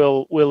think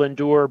will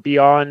endure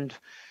beyond.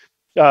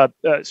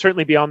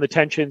 Certainly beyond the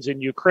tensions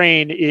in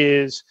Ukraine,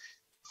 is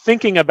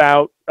thinking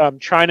about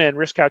China and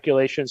risk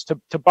calculations.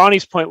 To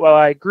Bonnie's point, while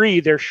I agree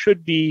there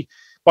should be,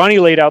 Bonnie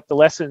laid out the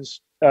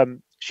lessons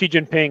Xi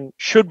Jinping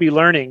should be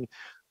learning.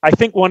 I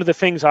think one of the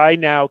things I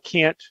now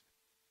can't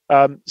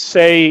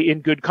say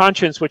in good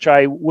conscience, which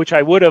I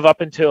would have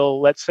up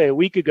until, let's say, a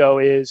week ago,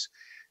 is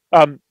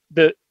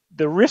the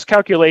risk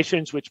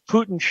calculations which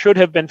Putin should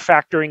have been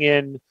factoring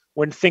in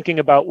when thinking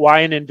about why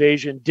an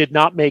invasion did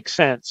not make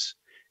sense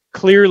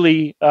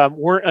clearly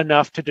weren't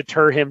enough to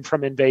deter him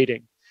from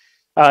invading.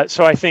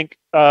 So I think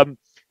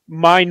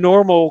my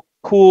normal,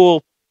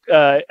 cool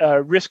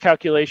risk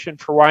calculation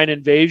for why an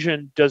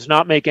invasion does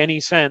not make any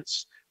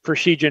sense for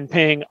Xi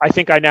Jinping, I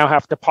think I now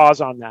have to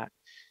pause on that,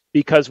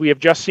 because we have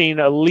just seen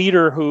a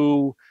leader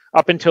who,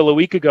 up until a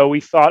week ago,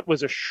 we thought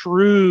was a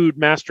shrewd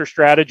master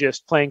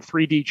strategist playing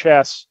 3D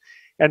chess,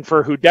 and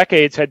for who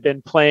decades had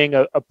been playing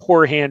a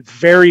poor hand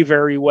very,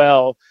 very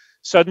well,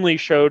 suddenly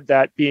showed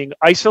that being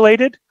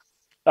isolated,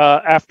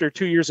 after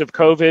 2 years of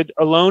COVID,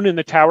 alone in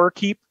the tower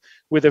keep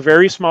with a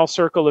very small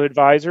circle of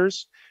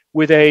advisors,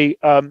 with a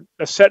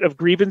set of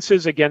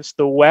grievances against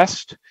the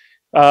West,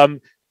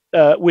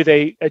 with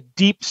a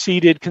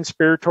deep-seated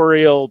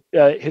conspiratorial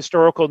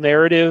historical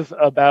narrative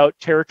about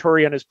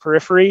territory on his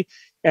periphery,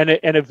 and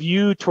a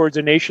view towards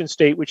a nation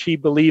state which he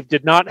believed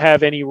did not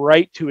have any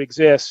right to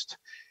exist.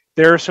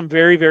 There are some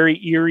very,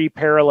 very eerie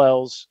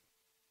parallels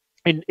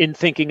in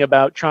thinking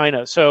about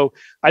China. So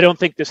I don't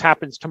think this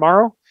happens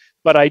tomorrow.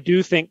 But I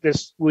do think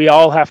we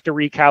all have to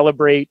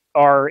recalibrate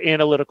our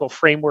analytical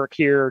framework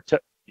here to,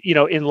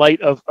 in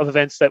light of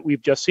events that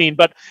we've just seen.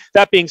 But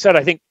that being said,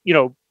 I think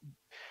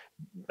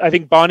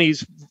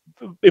Bonnie's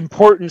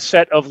important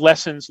set of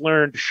lessons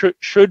learned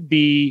should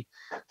be,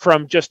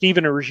 from just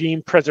even a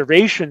regime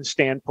preservation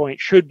standpoint,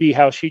 should be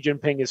how Xi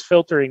Jinping is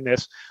filtering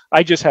this.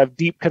 I just have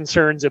deep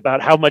concerns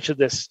about how much of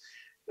this,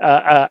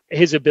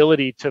 his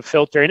ability to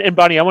filter. And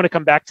Bonnie, I want to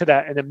come back to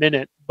that in a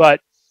minute,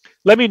 but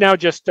let me now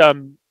just,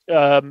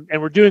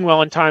 and we're doing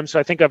well on time, so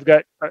I think I've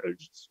got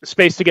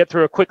space to get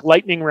through a quick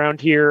lightning round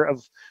here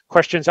of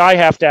questions I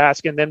have to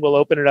ask, and then we'll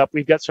open it up.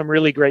 We've got some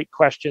really great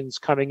questions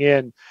coming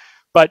in.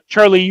 But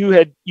Charlie,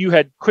 you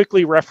had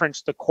quickly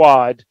referenced the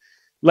Quad.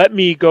 Let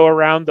me go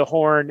around the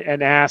horn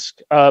and ask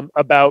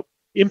about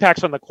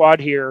impacts on the Quad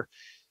here.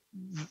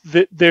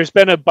 There's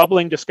been a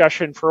bubbling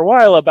discussion for a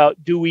while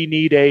about, do we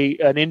need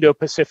an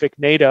Indo-Pacific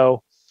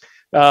NATO?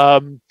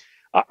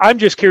 I'm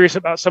just curious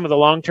about some of the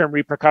long-term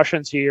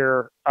repercussions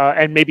here,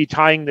 and maybe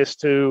tying this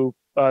to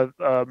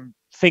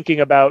thinking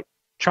about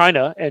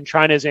China and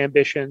China's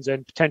ambitions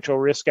and potential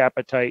risk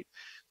appetite.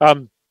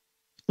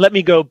 Let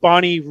me go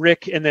Bonnie,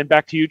 Rick, and then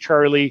back to you,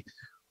 Charlie.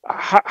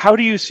 How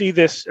do you see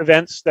this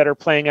events that are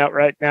playing out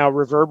right now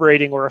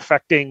reverberating or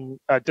affecting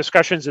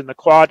discussions in the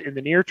Quad in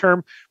the near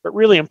term? But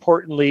really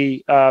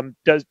importantly,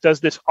 does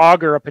this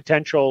augur a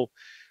potential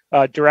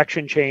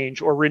direction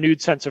change or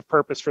renewed sense of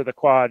purpose for the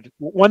Quad,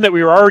 one that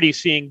we were already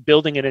seeing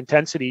building in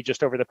intensity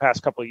just over the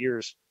past couple of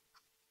years?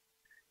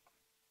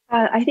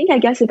 I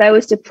guess if I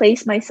was to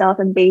place myself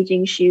in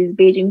Beijing's shoes,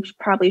 Beijing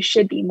probably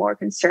should be more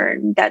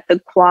concerned that the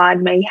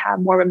Quad may have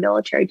more of a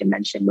military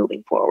dimension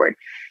moving forward.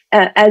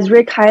 As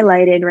Rick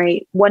highlighted,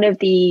 right, one of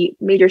the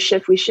major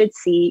shifts we should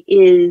see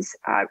is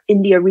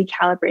India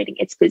recalibrating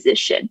its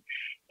position.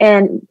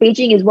 And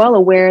Beijing is well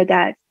aware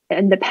that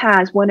in the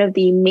past, one of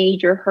the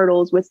major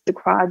hurdles with the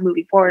Quad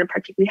moving forward, and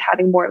particularly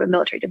having more of a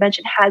military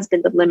dimension, has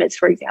been the limits,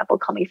 for example,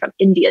 coming from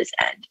India's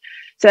end.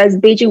 So as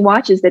Beijing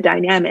watches the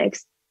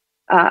dynamics,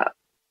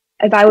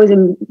 if I was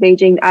in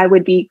Beijing, I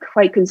would be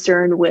quite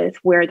concerned with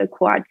where the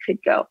Quad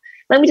could go.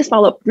 Let me just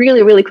follow up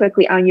really, really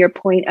quickly on your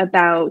point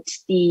about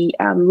the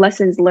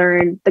lessons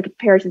learned, the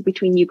comparisons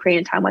between Ukraine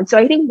and Taiwan. So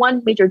I think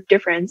one major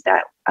difference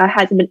that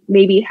has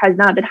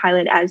not been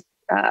highlighted as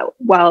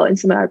well in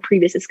some of our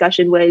previous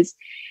discussion was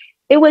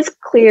it was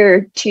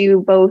clear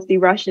to both the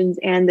Russians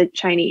and the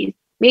Chinese.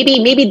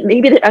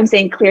 Maybe I'm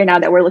saying clear now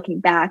that we're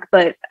looking back,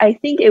 but I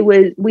think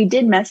we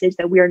did message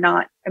that we are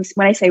not.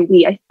 When I say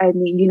we, I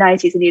mean United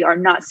States and India are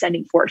not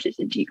sending forces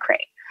into Ukraine.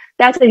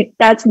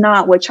 That's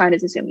not what China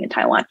is assuming in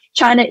Taiwan.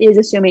 China is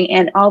assuming,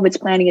 and all of its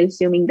planning is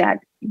assuming, that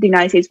the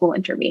United States will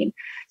intervene.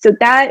 So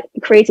that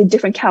creates a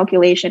different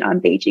calculation on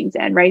Beijing's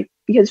end, right?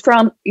 Because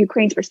from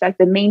Ukraine's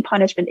perspective, the main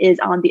punishment is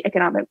on the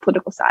economic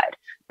political side.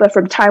 But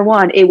from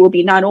Taiwan, it will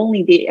be not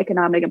only the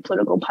economic and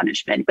political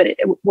punishment, but it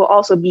will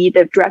also be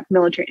the direct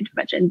military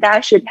intervention.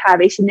 That should have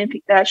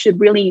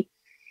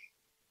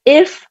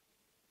if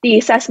the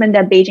assessment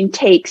that Beijing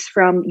takes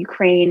from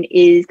Ukraine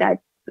is that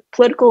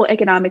political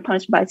economic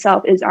punishment by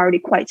itself is already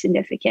quite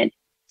significant.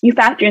 You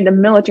factor in the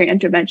military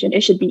intervention,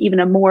 it should be even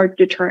a more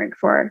deterrent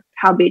for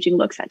how Beijing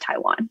looks at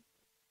Taiwan.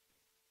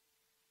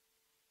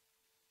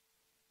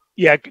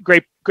 Yeah,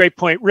 great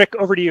point. Rick,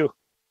 over to you.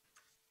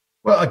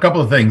 Well, a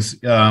couple of things.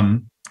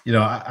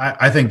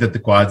 I think that the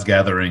Quad's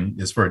gathering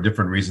is for a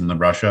different reason than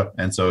Russia.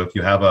 And so if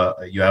you have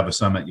a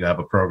summit, you have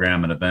a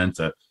program, an event,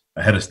 a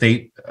head of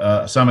state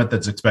summit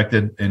that's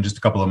expected in just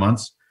a couple of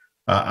months,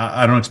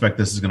 I don't expect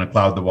this is going to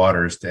cloud the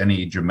waters to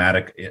any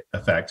dramatic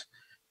effect.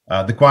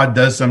 The Quad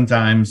does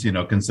sometimes,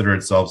 consider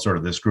itself sort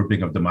of this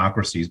grouping of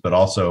democracies, but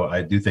also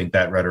I do think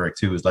that rhetoric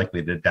too is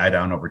likely to die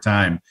down over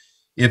time.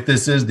 If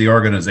this is the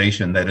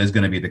organization that is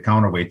going to be the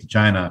counterweight to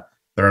China,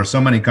 there are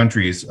so many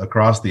countries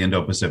across the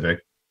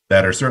Indo-Pacific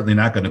that are certainly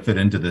not going to fit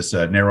into this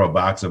narrow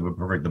box of a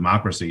perfect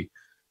democracy.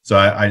 So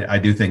I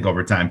do think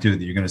over time too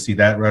that you're going to see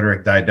that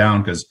rhetoric die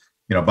down because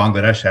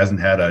Bangladesh hasn't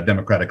had a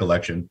democratic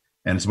election,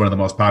 and it's one of the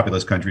most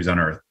populous countries on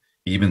earth.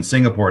 Even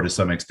Singapore, to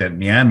some extent,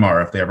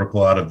 Myanmar, if they ever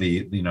pull out of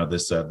the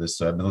this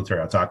military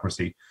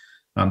autocracy,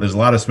 there's a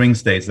lot of swing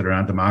states that are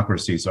on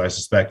democracy. So I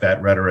suspect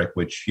that rhetoric,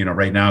 which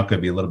right now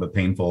could be a little bit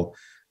painful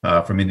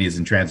from India's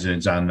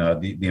intransigence on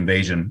the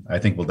invasion, I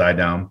think will die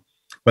down.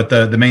 But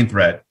the main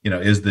threat,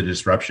 is the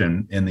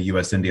disruption in the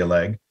U.S.-India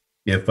leg.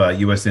 If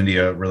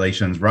U.S.-India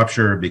relations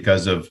rupture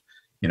because of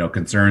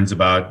concerns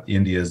about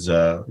India's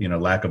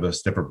lack of a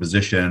stiffer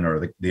position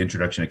or the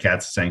introduction of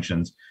CAATSA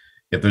sanctions,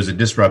 if there's a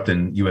disrupt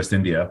in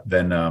U.S.-India,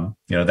 then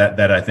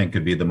that I think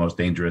could be the most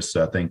dangerous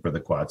thing for the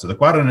Quad. So the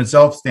Quad on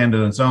itself stands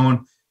on its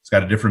own. It's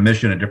got a different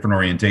mission, a different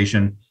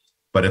orientation.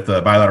 But if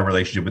the bilateral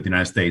relationship with the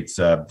United States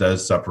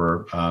does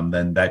suffer,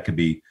 then that could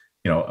be,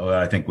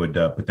 I think would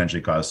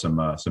potentially cause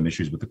some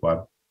issues with the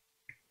Quad.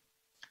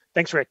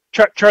 Thanks, Rick.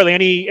 Charlie,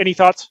 any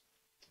thoughts?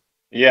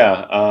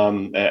 Yeah,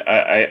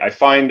 I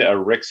find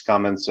Rick's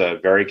comments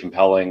very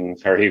compelling,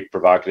 very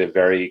provocative,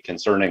 very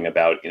concerning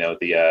about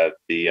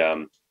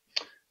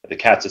the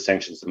CAATSA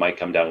sanctions that might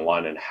come down the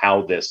line and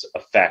how this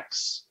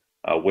affects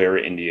where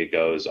India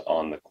goes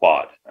on the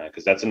Quad,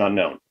 because that's an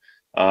unknown.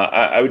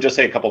 I would just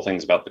say a couple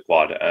things about the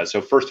Quad.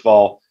 So first of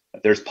all,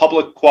 there's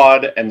public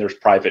Quad and there's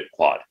private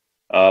Quad.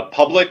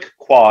 Public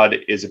Quad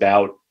is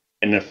about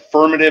an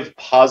affirmative,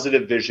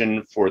 positive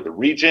vision for the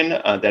region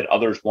that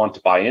others want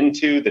to buy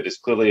into, that is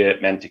clearly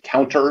meant to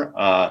counter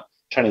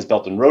China's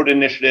Belt and Road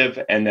Initiative,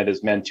 and that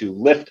is meant to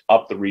lift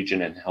up the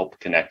region and help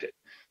connect it.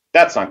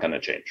 That's not going to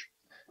change.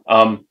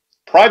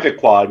 Private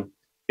Quad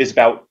is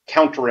about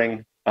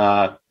countering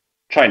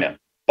China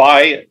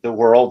by the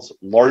world's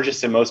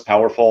largest and most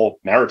powerful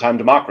maritime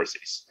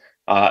democracies.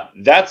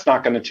 That's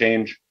not going to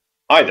change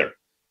either.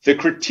 The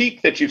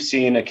critique that you've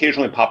seen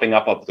occasionally popping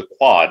up of the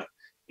Quad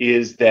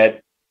is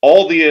that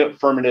all the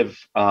affirmative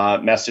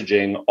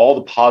messaging, all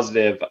the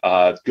positive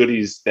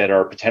goodies that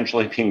are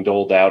potentially being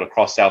doled out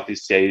across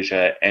Southeast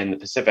Asia and the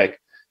Pacific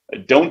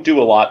don't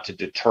do a lot to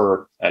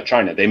deter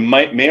China. They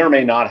may or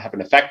may not have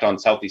an effect on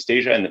Southeast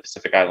Asia and the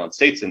Pacific Island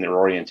states in their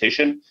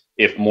orientation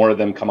if more of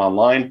them come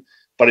online,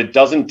 but it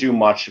doesn't do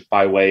much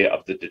by way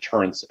of the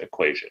deterrence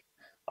equation.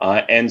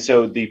 And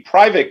so the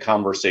private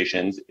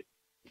conversations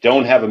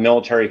don't have a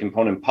military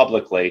component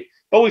publicly,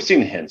 but we've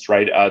seen hints,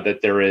 right,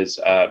 that there is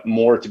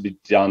more to be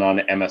done on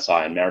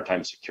MSI and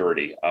maritime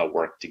security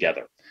work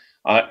together.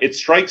 It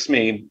strikes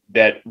me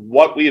that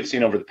what we have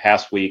seen over the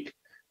past week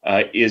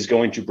is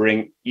going to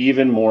bring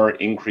even more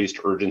increased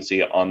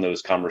urgency on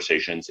those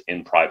conversations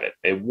in private.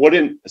 It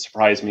wouldn't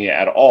surprise me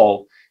at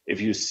all if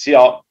you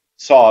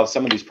saw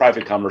some of these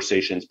private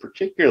conversations,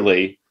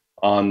 particularly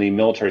on the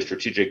military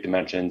strategic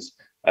dimensions,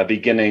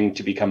 beginning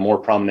to become more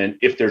prominent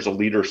if there's a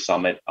leader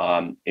summit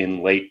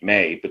in late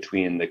May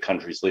between the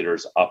country's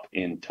leaders up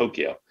in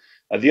Tokyo.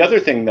 The other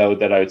thing, though,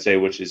 that I would say,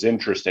 which is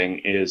interesting,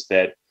 is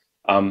that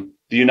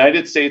the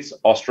United States,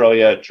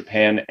 Australia,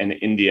 Japan, and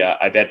India,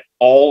 I bet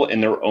all in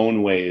their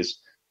own ways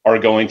are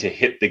going to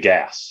hit the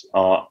gas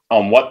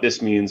on what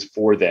this means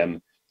for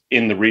them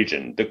in the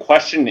region. The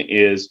question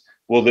is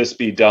Will this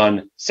be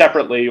done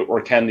separately,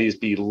 or can these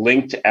be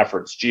linked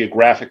efforts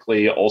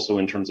geographically, also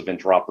in terms of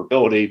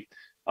interoperability?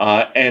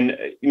 And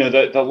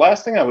the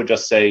last thing I would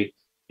just say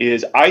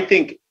is I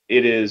think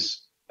it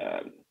is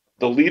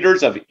the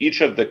leaders of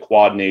each of the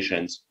Quad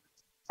nations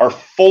are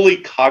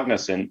fully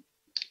cognizant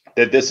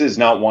that this is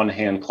not one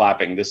hand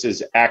clapping. This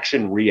is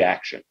action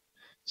reaction.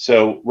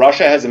 So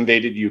Russia has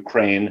invaded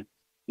Ukraine.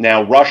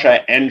 Now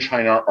Russia and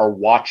China are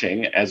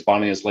watching, as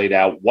Bonnie has laid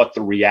out, what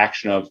the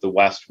reaction of the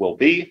West will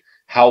be,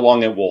 how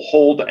long it will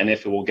hold, and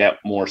if it will get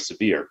more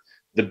severe.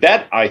 The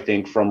bet, I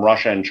think, from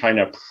Russia and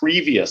China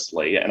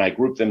previously, and I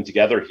group them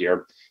together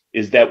here,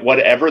 is that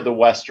whatever the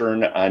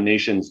Western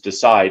nations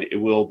decide, it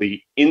will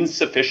be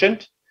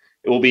insufficient,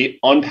 it will be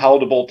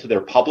unpalatable to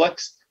their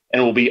publics, and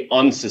it will be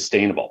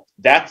unsustainable.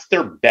 That's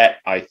their bet,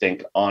 I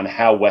think, on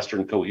how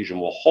Western cohesion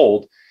will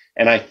hold.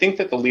 And I think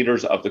that the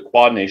leaders of the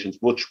Quad nations,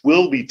 which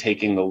will be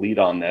taking the lead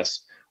on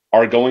this,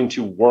 are going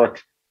to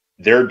work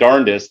their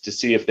darndest to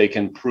see if they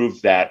can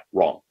prove that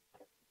wrong.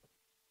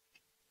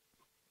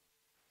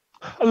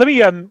 Let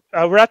me,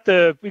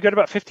 we've got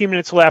about 15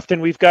 minutes left,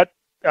 and we've got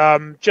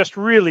just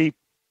really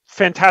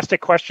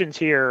fantastic questions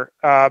here.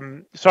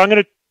 So I'm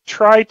going to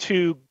try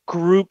to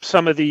group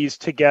some of these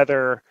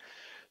together.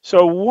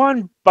 So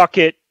one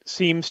bucket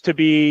seems to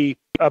be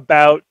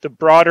about the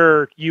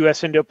broader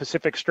U.S.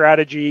 Indo-Pacific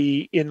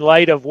strategy in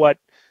light of what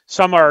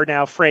some are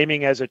now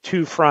framing as a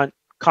two-front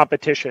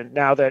competition,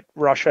 now that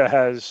Russia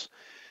has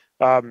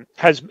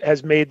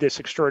made this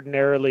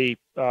extraordinarily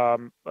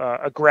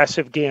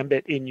aggressive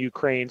gambit in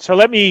Ukraine. So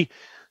let me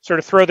sort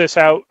of throw this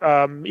out.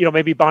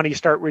 Maybe Bonnie,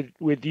 start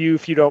with you,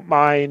 if you don't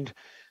mind.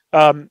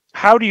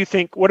 How do you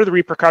think? What are the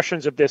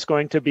repercussions of this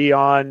going to be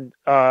on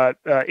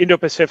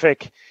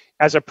Indo-Pacific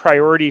as a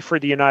priority for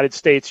the United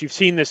States? You've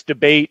seen this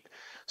debate.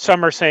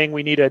 Some are saying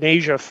we need an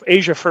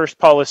Asia first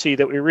policy,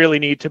 that we really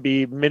need to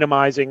be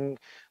minimizing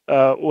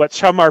what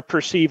some are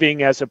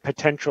perceiving as a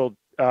potential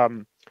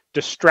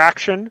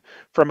distraction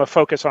from a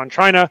focus on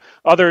China.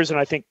 Others, and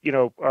I think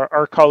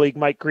our colleague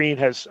Mike Green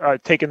has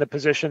taken the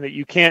position that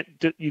you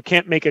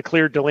can't make a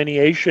clear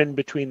delineation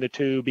between the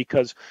two,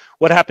 because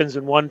what happens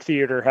in one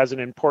theater has an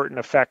important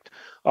effect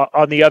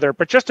on the other.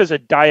 But just as a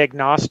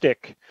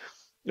diagnostic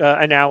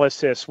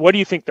analysis, what do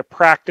you think the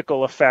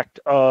practical effect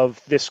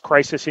of this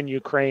crisis in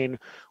Ukraine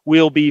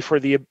will be for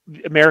the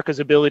America's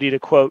ability to,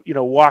 quote,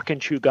 walk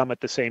and chew gum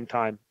at the same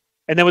time?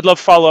 And then we'd love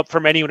follow-up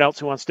from anyone else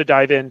who wants to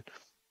dive in.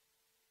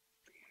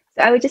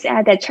 So I would just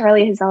add that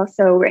Charlie has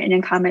also written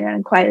and commented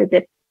on quite a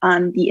bit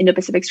on the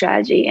Indo-Pacific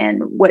strategy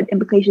and what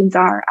implications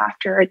are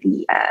after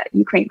the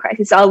Ukraine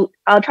crisis. So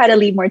I'll try to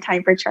leave more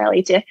time for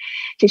Charlie to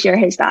share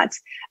his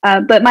thoughts.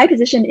 But my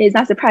position is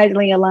not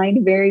surprisingly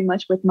aligned very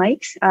much with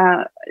Mike's.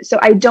 So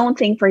I don't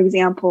think, for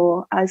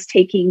example, us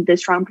taking the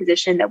strong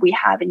position that we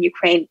have in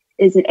Ukraine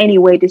is in any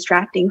way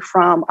distracting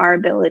from our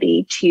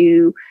ability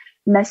to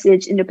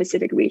message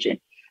Indo-Pacific region.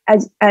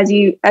 As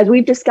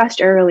we've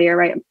discussed earlier,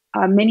 right?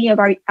 Many of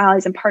our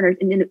allies and partners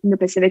in the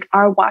Pacific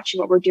are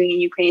watching what we're doing in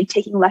Ukraine and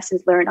taking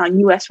lessons learned on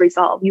U.S.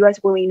 resolve, U.S.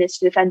 willingness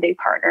to defend a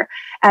partner,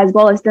 as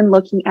well as then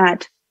looking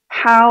at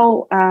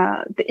how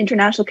the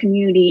international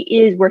community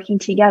is working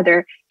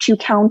together to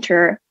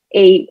counter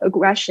a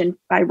aggression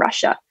by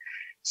Russia.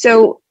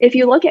 So if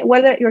you look at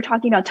whether you're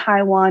talking about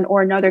Taiwan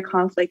or another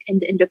conflict in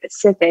the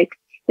Indo-Pacific,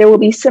 there will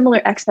be similar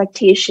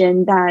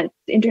expectation that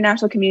the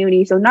international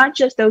community, so not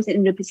just those in the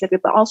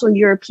Indo-Pacific, but also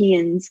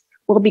Europeans,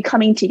 will be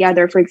coming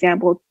together, for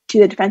example, to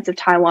the defense of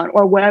Taiwan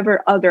or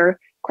whatever other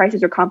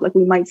crisis or conflict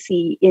we might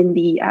see in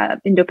the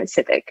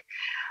Indo-Pacific.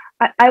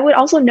 I would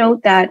also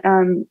note that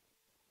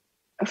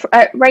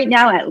right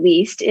now, at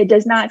least, it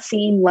does not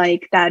seem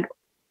like that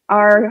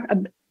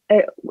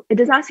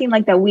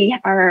we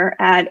are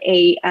at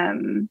a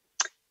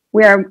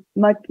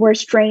we're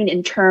strained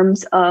in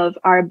terms of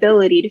our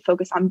ability to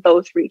focus on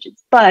both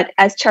regions. But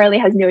as Charlie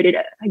has noted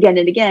again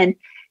and again,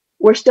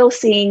 we're still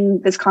seeing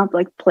this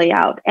conflict play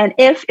out. And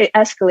if it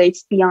escalates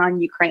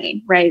beyond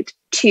Ukraine, right,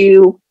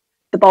 to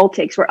the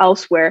Baltics or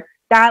elsewhere,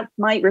 that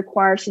might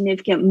require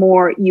significant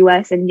more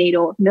US and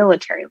NATO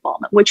military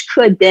involvement, which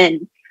could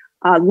then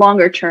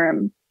longer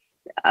term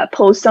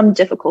pose some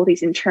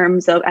difficulties in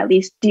terms of at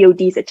least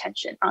DoD's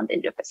attention on the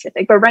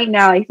Indo-Pacific. But right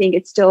now, I think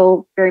it's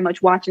still very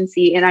much watch and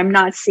see, and I'm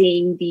not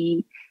seeing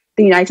the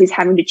United States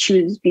having to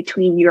choose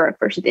between Europe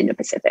versus the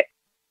Indo-Pacific.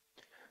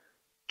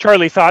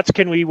 Charlie, thoughts?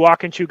 Can we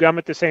walk and chew gum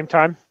at the same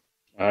time?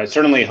 I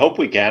certainly hope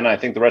we can. I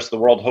think the rest of the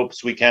world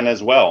hopes we can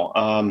as well.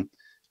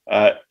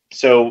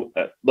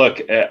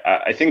 Look,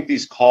 I think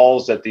these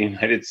calls that the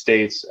United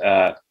States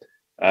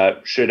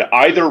should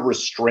either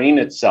restrain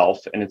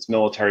itself in its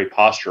military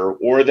posture,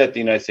 or that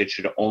the United States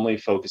should only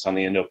focus on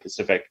the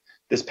Indo-Pacific,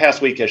 this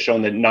past week has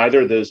shown that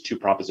neither of those two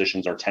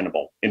propositions are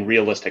tenable in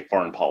realistic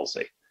foreign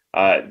policy.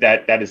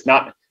 That is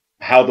not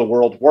how the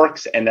world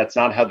works, and that's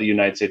not how the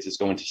United States is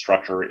going to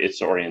structure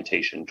its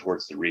orientation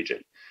towards the region.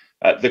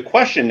 The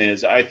question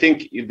is, I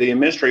think the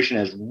administration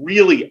has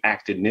really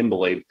acted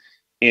nimbly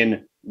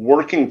in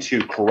working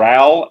to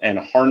corral and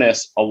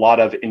harness a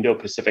lot of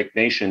Indo-Pacific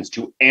nations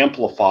to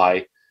amplify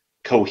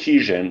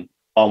cohesion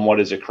on what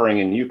is occurring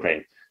in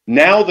Ukraine.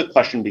 Now the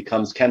question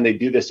becomes, can they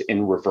do this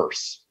in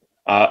reverse?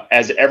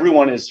 As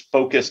everyone is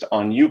focused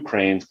on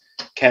Ukraine,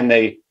 can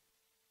they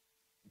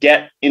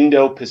get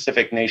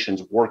Indo-Pacific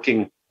nations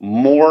working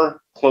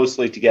more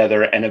closely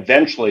together and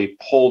eventually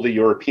pull the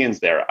Europeans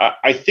there?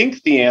 I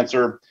think the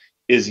answer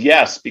is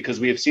yes, because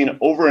we have seen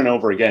over and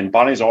over again,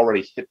 Bonnie's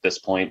already hit this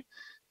point,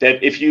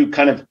 that if you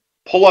kind of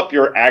pull up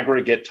your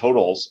aggregate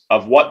totals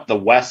of what the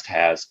West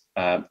has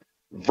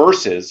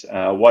versus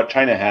what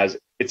China has,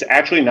 it's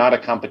actually not a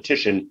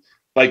competition,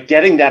 but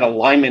getting that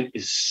alignment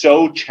is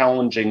so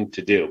challenging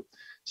to do.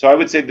 So I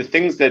would say the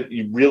things that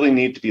you really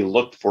need to be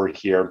looked for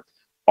here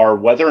are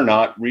whether or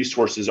not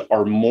resources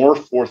are more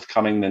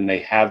forthcoming than they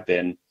have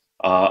been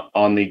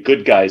on the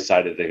good guys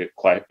side of the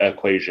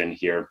equation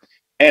here.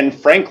 And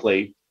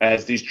frankly,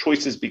 as these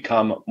choices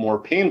become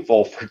more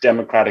painful for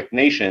democratic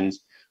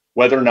nations,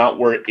 whether or not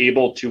we're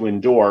able to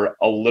endure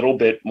a little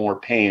bit more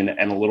pain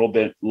and a little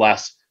bit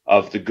less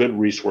of the good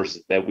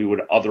resources that we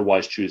would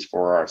otherwise choose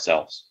for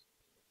ourselves.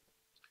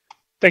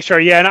 Thanks,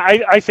 Charlie. Yeah, and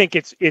I think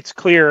it's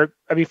clear.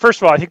 I mean,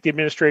 first of all, I think the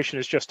administration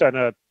has just done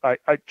an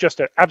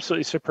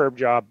absolutely superb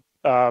job.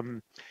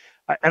 And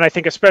I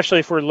think especially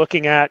if we're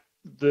looking at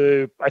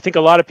I think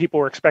a lot of people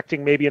were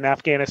expecting maybe an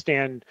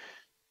Afghanistan,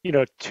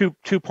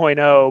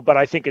 2.0, but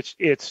I think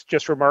it's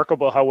just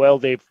remarkable how well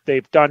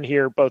they've done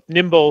here, both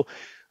nimble,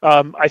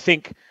 I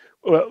think,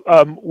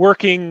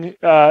 working,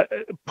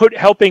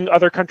 helping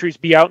other countries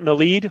be out in the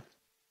lead,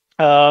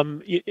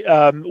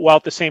 while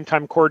at the same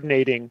time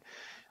coordinating.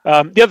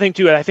 The other thing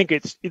too, I think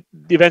the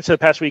events of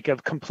the past week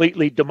have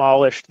completely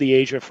demolished the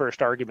Asia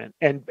first argument.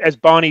 And as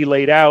Bonnie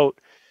laid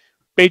out,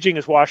 Beijing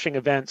is watching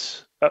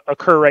events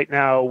occur right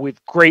now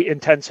with great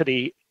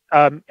intensity.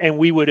 And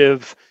we would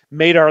have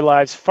made our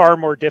lives far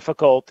more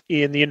difficult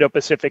in the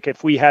Indo-Pacific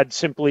if we had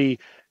simply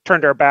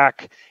turned our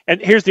back. And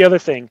here's the other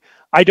thing.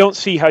 I don't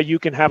see how you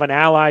can have an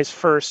allies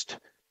first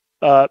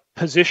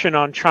position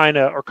on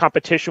China or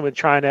competition with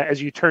China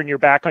as you turn your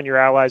back on your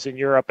allies in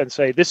Europe and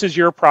say, this is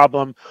your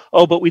problem.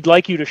 Oh, but we'd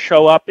like you to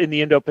show up in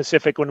the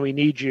Indo-Pacific when we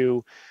need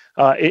you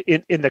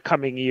in the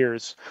coming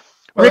years.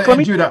 Well,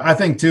 Rick, Jude, I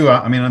think too,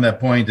 I mean, on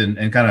that point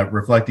and kind of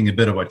reflecting a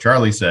bit of what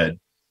Charlie said,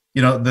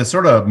 the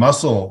sort of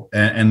muscle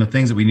and the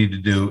things that we need to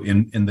do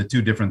in the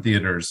two different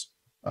theaters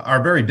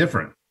are very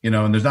different,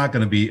 and there's not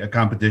going to be a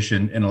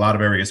competition in a lot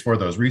of areas for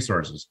those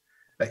resources.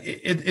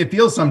 It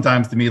feels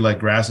sometimes to me like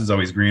grass is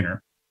always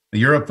greener. The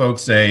Europe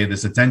folks say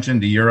this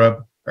attention to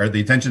Europe or the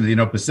attention to the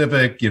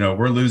Indo-Pacific,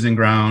 we're losing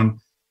ground.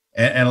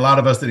 And a lot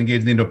of us that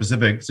engage in the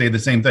Indo-Pacific say the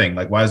same thing.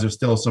 Like, why is there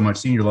still so much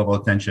senior level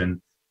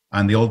attention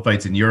on the old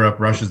fights in Europe?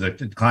 Russia's a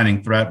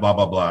declining threat, blah,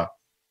 blah, blah.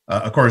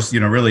 Of course,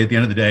 really at the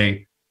end of the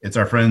day, it's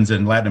our friends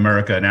in Latin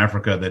America and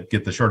Africa that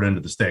get the short end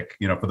of the stick,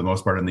 for the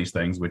most part in these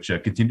things, which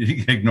continue to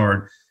get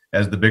ignored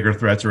as the bigger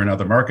threats are in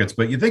other markets.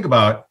 But you think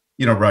about,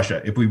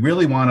 Russia, if we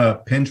really want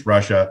to pinch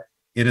Russia,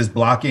 it is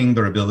blocking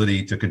their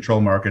ability to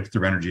control markets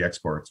through energy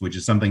exports, which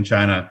is something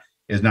China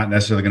is not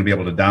necessarily going to be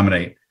able to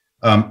dominate.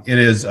 It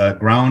is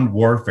ground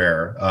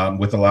warfare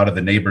with a lot of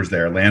the neighbors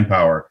there, land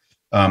power.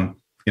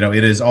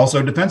 It is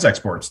also defense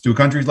exports to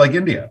countries like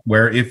India,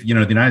 where if, the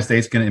United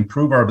States can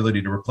improve our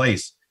ability to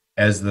replace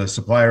as the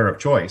supplier of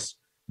choice,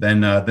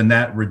 then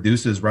that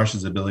reduces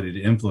Russia's ability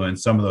to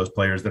influence some of those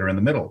players that are in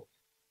the middle.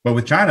 But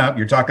with China,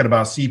 you're talking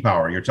about sea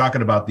power. You're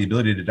talking about the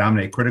ability to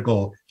dominate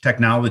critical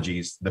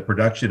technologies, the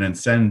production and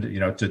send,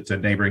 to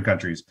neighboring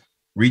countries,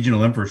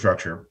 regional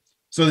infrastructure.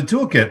 So the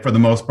toolkit, for the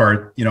most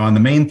part, on the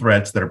main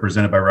threats that are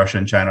presented by Russia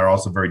and China are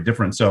also very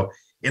different. So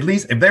at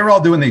least if they were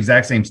all doing the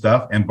exact same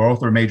stuff and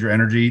both were major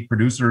energy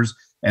producers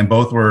and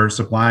both were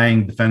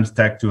supplying defense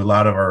tech to a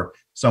lot of our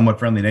somewhat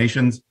friendly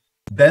nations,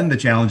 then the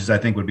challenges, I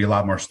think, would be a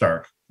lot more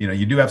stark.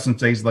 You do have some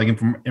states like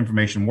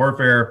information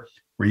warfare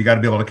where you got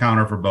to be able to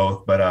counter for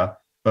both. But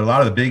a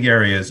lot of the big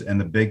areas and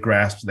the big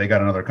grasps they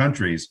got in other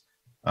countries,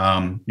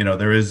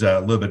 there is a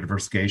little bit of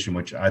diversification,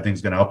 which I think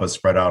is going to help us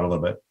spread out a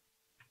little bit.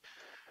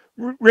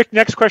 Rick,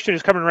 next question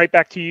is coming right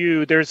back to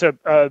you. There's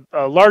a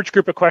large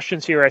group of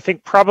questions here. I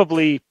think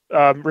probably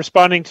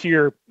responding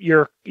to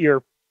your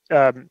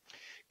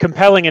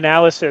compelling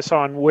analysis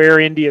on where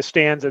India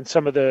stands and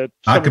some of the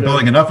not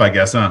compelling enough, I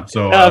guess, huh?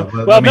 So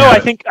I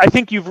think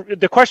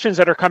the questions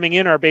that are coming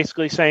in are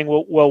basically saying,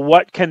 well,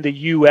 what can the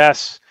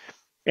U.S.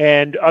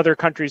 and other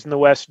countries in the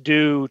West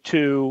do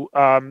to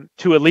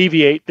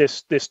alleviate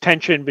this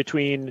tension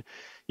between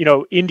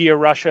India,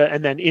 Russia,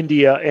 and then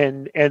India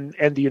and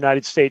the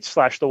United States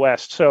 / the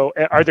West. So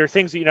are there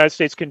things the United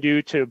States can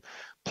do to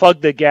plug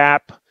the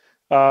gap,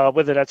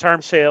 whether that's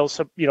arms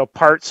sales,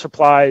 parts,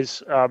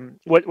 supplies?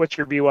 What's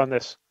your view on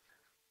this?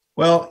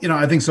 Well,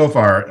 I think so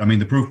far,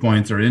 the proof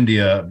points are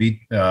India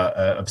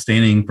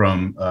abstaining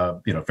from,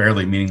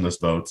 fairly meaningless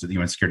votes at the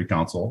UN Security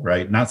Council,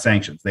 right? Not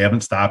sanctions. They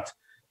haven't stopped,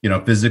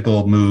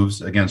 physical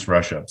moves against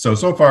Russia. So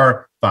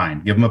far,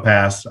 fine. Give them a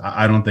pass.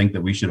 I don't think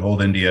that we should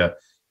hold India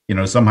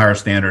some higher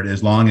standard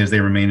as long as they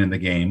remain in the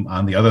game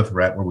on the other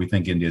threat where we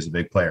think India is a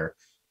big player.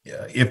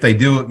 If they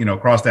do,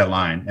 cross that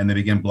line and they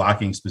begin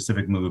blocking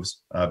specific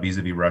moves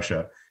vis-a-vis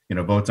Russia,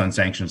 votes on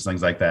sanctions,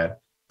 things like that,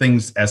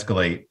 things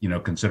escalate,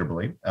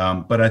 considerably.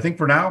 But I think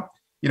for now,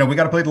 we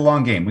got to play the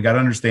long game. We got to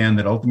understand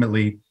that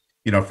ultimately,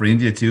 for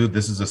India too,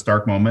 this is a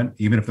stark moment,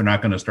 even if they're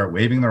not going to start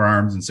waving their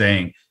arms and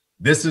saying,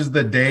 this is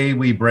the day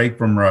we break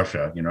from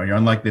Russia. You're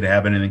unlikely to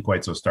have anything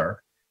quite so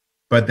stark.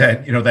 But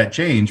that, that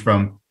change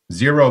from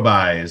zero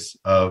buys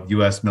of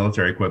U.S.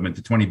 military equipment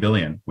to 20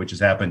 billion, which has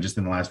happened just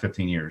in the last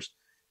 15 years,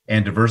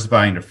 and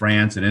diversifying to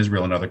France and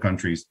Israel and other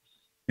countries,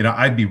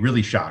 I'd be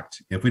really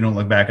shocked if we don't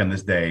look back on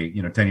this day,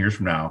 10 years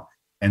from now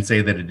and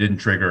say that it didn't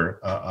trigger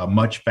a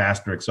much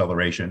faster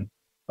acceleration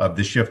of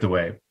the shift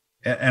away.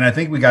 And I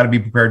think we got to be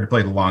prepared to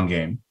play the long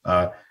game.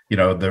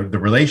 The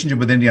relationship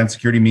with India on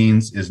security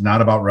means is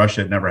not about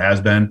Russia. It never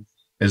has been.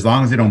 As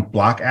long as they don't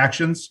block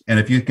actions. And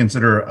if you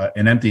consider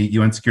an empty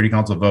UN Security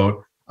Council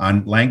vote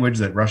on language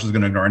that Russia's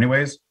going to ignore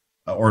anyways,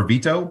 or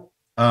veto,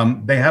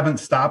 they haven't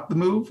stopped the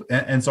move.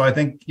 And so I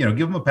think, give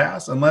them a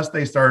pass unless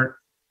they start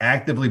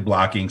actively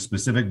blocking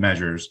specific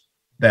measures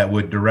that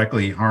would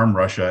directly harm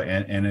Russia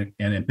and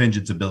impinge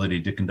its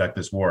ability to conduct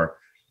this war.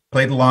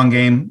 Play the long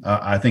game.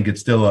 I think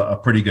it's still a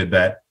pretty good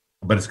bet,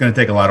 but it's going to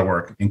take a lot of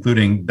work,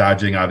 including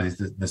dodging,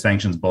 obviously, the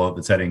sanctions bullet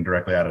that's heading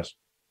directly at us.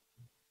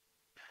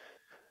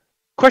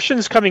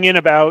 Questions coming in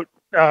about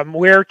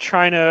where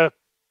China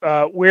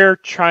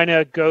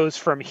goes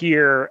from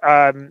here.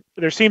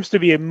 There seems to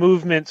be a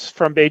movements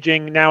from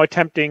Beijing now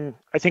attempting,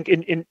 I think,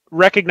 in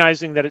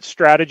recognizing that its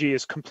strategy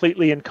is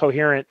completely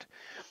incoherent.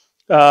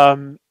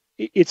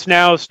 It's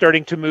now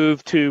starting to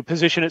move to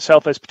position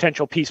itself as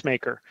potential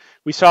peacemaker.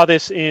 We saw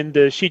this in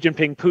the Xi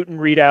Jinping-Putin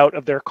readout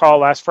of their call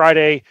last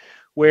Friday,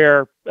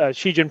 where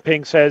Xi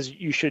Jinping says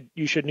you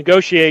should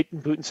negotiate,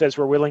 and Putin says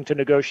we're willing to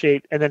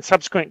negotiate, and then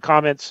subsequent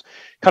comments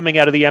coming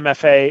out of the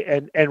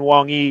MFA and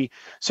Wang Yi.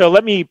 So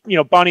let me,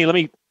 Bonnie, let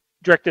me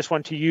direct this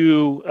one to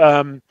you.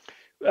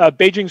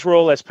 Beijing's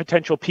role as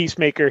potential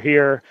peacemaker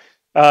here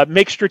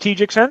makes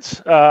strategic sense.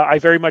 I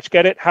very much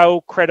get it. How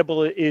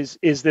credible is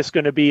this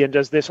going to be, and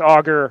does this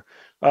augur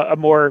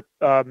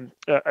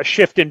a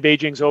shift in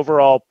Beijing's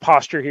overall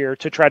posture here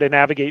to try to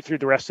navigate through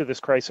the rest of this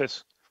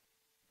crisis?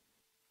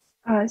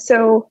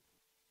 So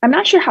I'm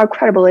not sure how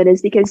credible it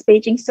is, because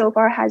Beijing so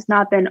far has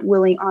not been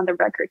willing on the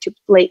record to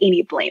lay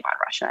any blame on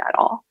Russia at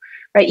all,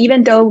 right?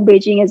 Even though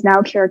Beijing is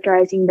now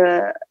characterizing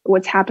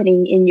what's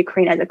happening in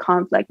Ukraine as a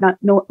conflict,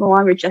 no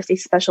longer just a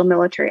special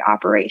military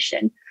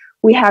operation,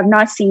 we have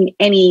not seen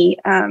any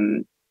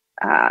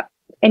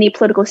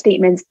political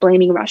statements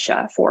blaming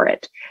Russia for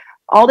it.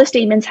 All the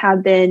statements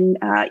have been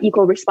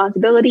equal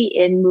responsibility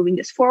in moving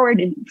this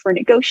forward and for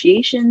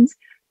negotiations.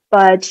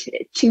 But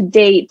to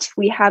date,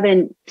 we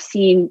haven't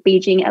seen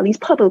Beijing, at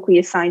least publicly,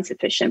 assign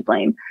sufficient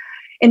blame.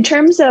 In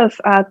terms of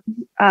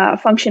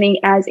functioning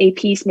as a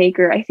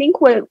peacemaker, I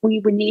think what we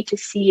would need to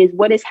see is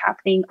what is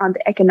happening on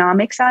the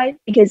economic side,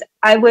 because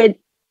I would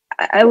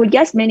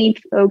guess many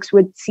folks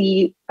would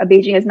see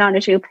Beijing as not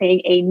necessarily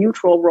playing a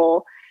neutral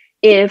role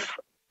if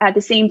at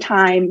the same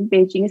time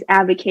Beijing is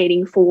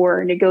advocating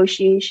for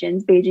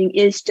negotiations. Beijing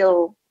is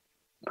still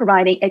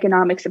providing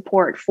economic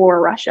support for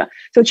Russia.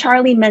 So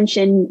Charlie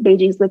mentioned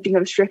Beijing's lifting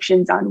of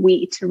restrictions on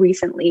wheat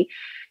recently.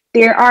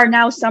 There are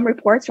now some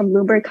reports from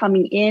Bloomberg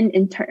coming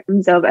in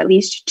terms of at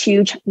least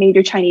two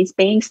major Chinese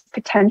banks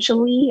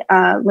potentially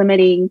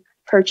limiting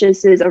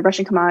purchases of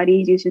Russian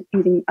commodities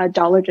using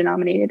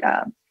dollar-denominated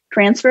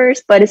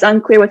transfers, but it's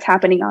unclear what's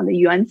happening on the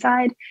yuan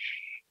side.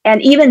 And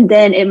even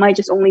then, it might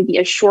just only be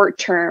a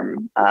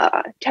short-term,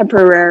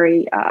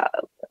 temporary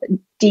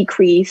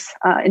decrease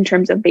in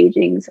terms of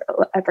Beijing's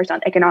efforts on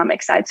the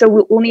economic side.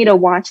 So we'll need to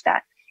watch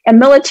that. And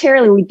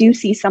militarily, we do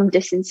see some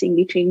distancing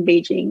between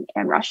Beijing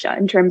and Russia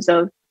in terms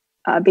of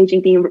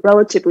Beijing being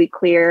relatively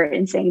clear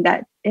in saying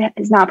that it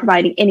is not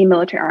providing any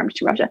military arms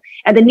to Russia.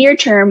 At the near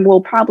term,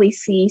 we'll probably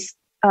see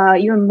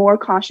even more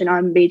caution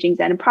on Beijing's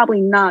end, and probably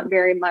not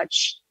very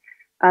much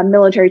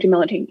military to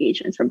military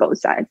engagements from both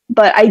sides.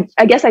 But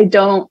I guess I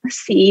don't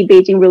see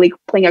Beijing really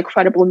playing a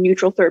credible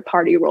neutral third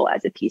party role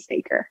as a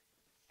peacemaker.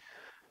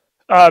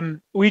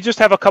 We just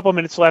have a couple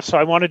minutes left, so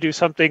I want to do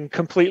something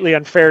completely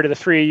unfair to the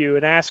three of you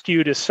and ask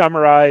you to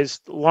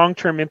summarize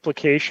long-term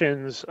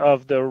implications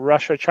of the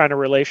Russia-China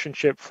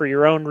relationship for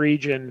your own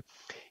region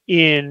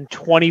in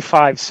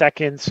 25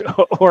 seconds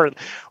or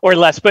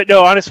less. But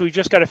no, honestly, we've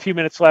just got a few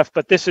minutes left,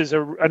 but this is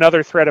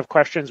another thread of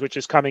questions which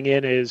is coming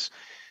in is,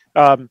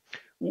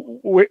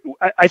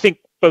 I think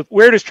both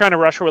where does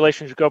China-Russia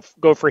relationship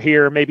go for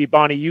here? Maybe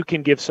Bonnie, you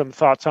can give some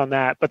thoughts on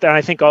that. But then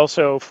I think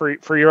also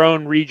for your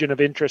own region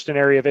of interest and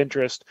area of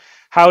interest,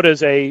 how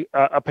does a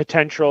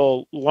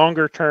potential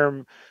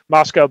longer-term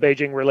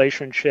Moscow-Beijing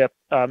relationship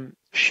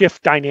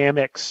shift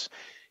dynamics?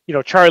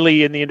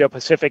 Charlie in the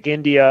Indo-Pacific,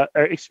 India,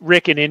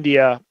 Rick in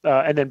India,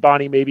 and then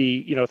Bonnie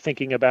maybe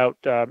thinking about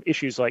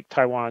issues like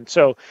Taiwan.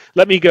 So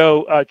let me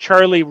go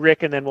Charlie,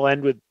 Rick, and then we'll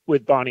end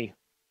with Bonnie.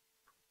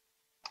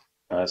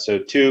 So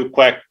two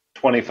quick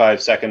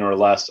 25-second or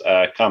less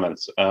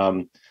comments.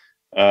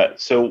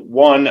 So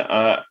one,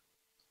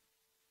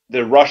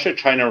 the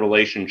Russia-China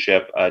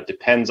relationship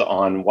depends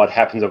on what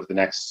happens over the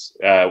next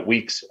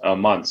weeks,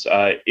 months.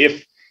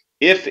 If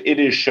if it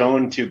is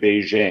shown to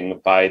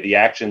Beijing by the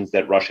actions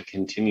that Russia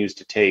continues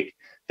to take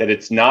that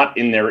it's not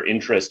in their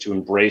interest to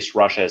embrace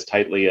Russia as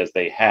tightly as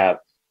they have,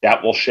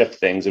 that will shift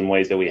things in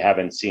ways that we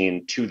haven't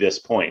seen to this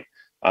point.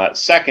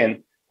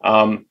 Second,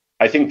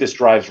 I think this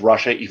drives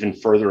Russia even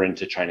further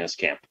into China's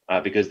camp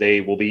because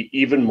they will be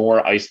even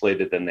more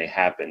isolated than they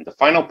have been. The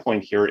final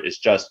point here is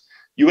just,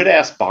 you had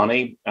asked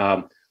Bonnie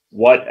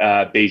what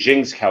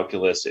Beijing's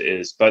calculus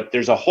is, but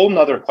there's a whole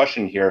nother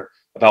question here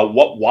about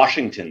what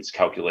Washington's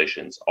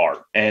calculations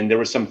are. And there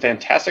was some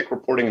fantastic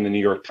reporting in the New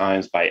York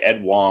Times by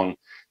Ed Wong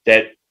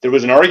that there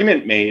was an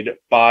argument made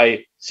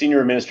by senior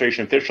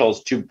administration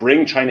officials to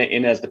bring China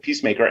in as the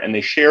peacemaker, and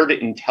they shared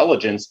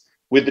intelligence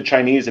with the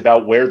Chinese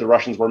about where the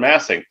Russians were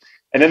massing.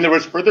 And then there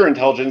was further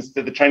intelligence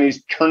that the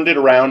Chinese turned it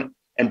around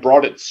and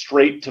brought it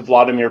straight to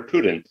Vladimir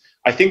Putin.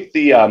 I think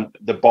the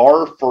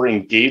bar for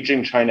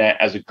engaging China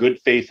as a good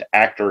faith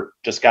actor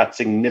just got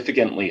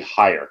significantly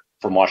higher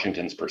from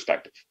Washington's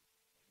perspective.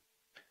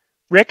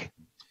 Rick?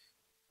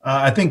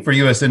 I think for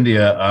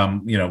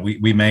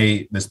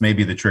U.S.-India, this may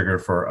be the trigger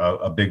for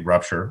a big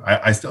rupture.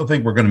 I still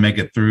think we're going to make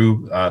it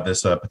through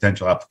this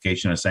potential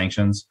application of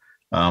sanctions,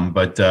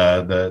 but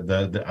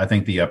I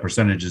think the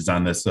percentages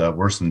on this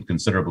worsened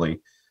considerably.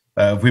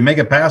 If we make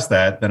it past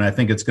that, then I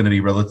think it's going to be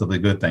relatively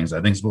good things.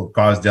 I think it will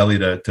cause Delhi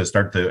to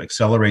start to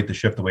accelerate the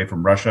shift away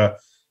from Russia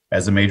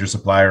as a major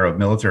supplier of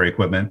military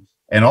equipment,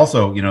 and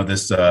also,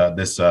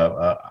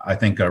 I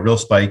think a real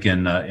spike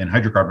in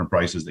hydrocarbon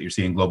prices that you're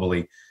seeing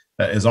globally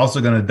is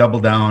also going to double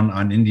down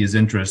on India's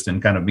interest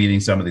in kind of meeting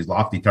some of these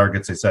lofty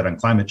targets they set on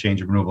climate change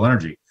and renewable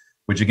energy,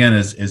 which again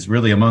is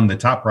really among the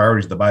top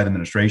priorities of the Biden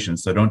administration.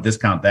 So don't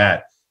discount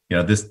that.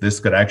 This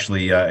could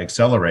actually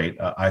accelerate.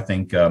 I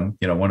think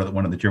one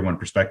of the tier one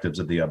perspectives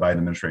of the Biden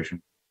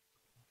administration.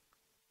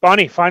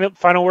 Bonnie,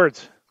 final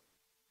words.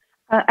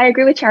 I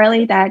agree with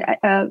Charlie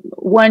that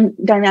one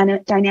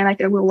dynamic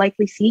that we'll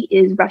likely see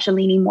is Russia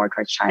leaning more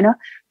towards China.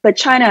 But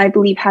China, I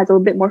believe, has a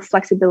little bit more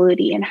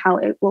flexibility in how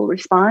it will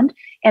respond.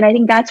 And I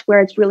think that's where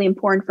it's really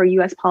important for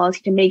U.S.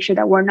 policy to make sure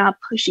that we're not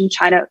pushing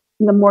China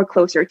more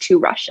closer to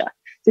Russia.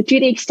 So to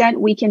the extent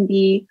we can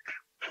be,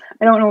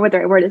 I don't know what the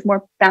right word is,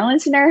 more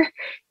balanced in our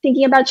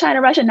thinking about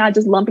China, Russia, not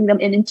just lumping them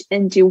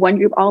into one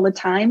group all the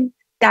time,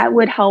 that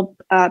would help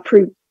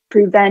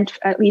prevent,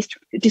 at least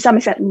to some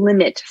extent,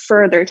 limit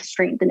further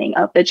strengthening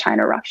of the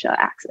China-Russia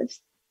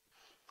axis.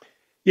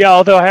 Yeah,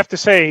 although I have to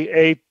say,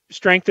 a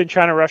strengthened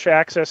China-Russia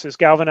axis is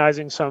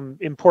galvanizing some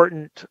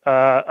important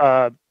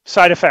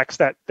side effects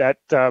that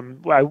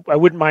I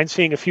wouldn't mind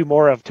seeing a few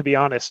more of, to be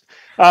honest.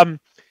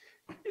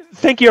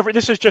 Thank you.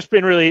 This has just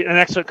been really an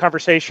excellent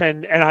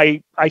conversation, and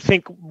I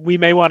think we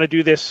may want to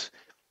do this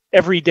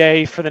every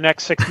day for the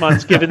next 6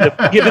 months, given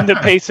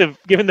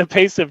the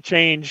pace of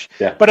change.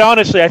 Yeah. But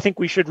honestly, I think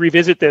we should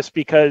revisit this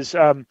because,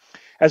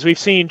 as we've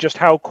seen, just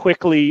how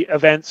quickly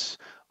events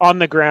on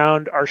the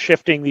ground are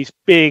shifting these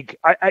big,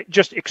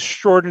 just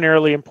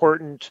extraordinarily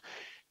important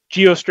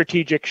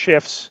geostrategic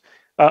shifts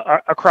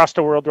across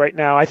the world right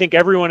now. I think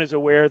everyone is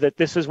aware that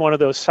this is one of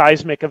those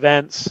seismic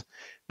events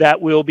that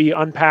will be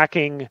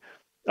unpacking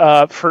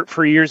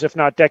for years, if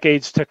not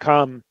decades, to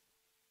come.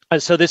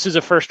 So this is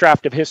a first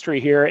draft of history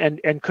here, and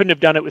couldn't have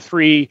done it with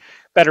three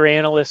better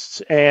analysts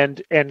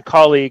and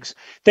colleagues.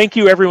 Thank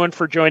you, everyone,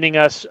 for joining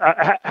us.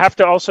 I have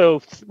to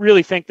also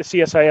really thank the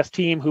CSIS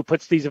team who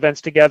puts these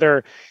events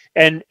together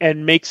and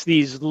makes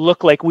these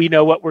look like we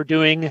know what we're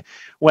doing,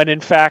 when in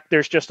fact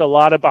there's just a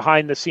lot of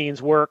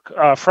behind-the-scenes work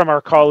from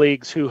our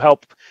colleagues who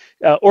help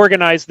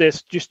organize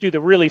this, just do the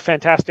really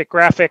fantastic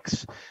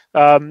graphics,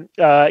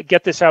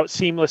 get this out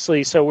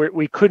seamlessly. So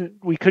we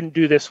couldn't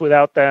do this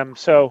without them.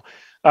 So.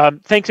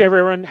 Thanks,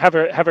 everyone. Have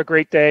a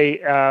great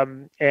day,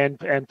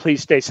 and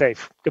please stay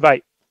safe.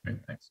 Goodbye. Great,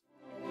 thanks.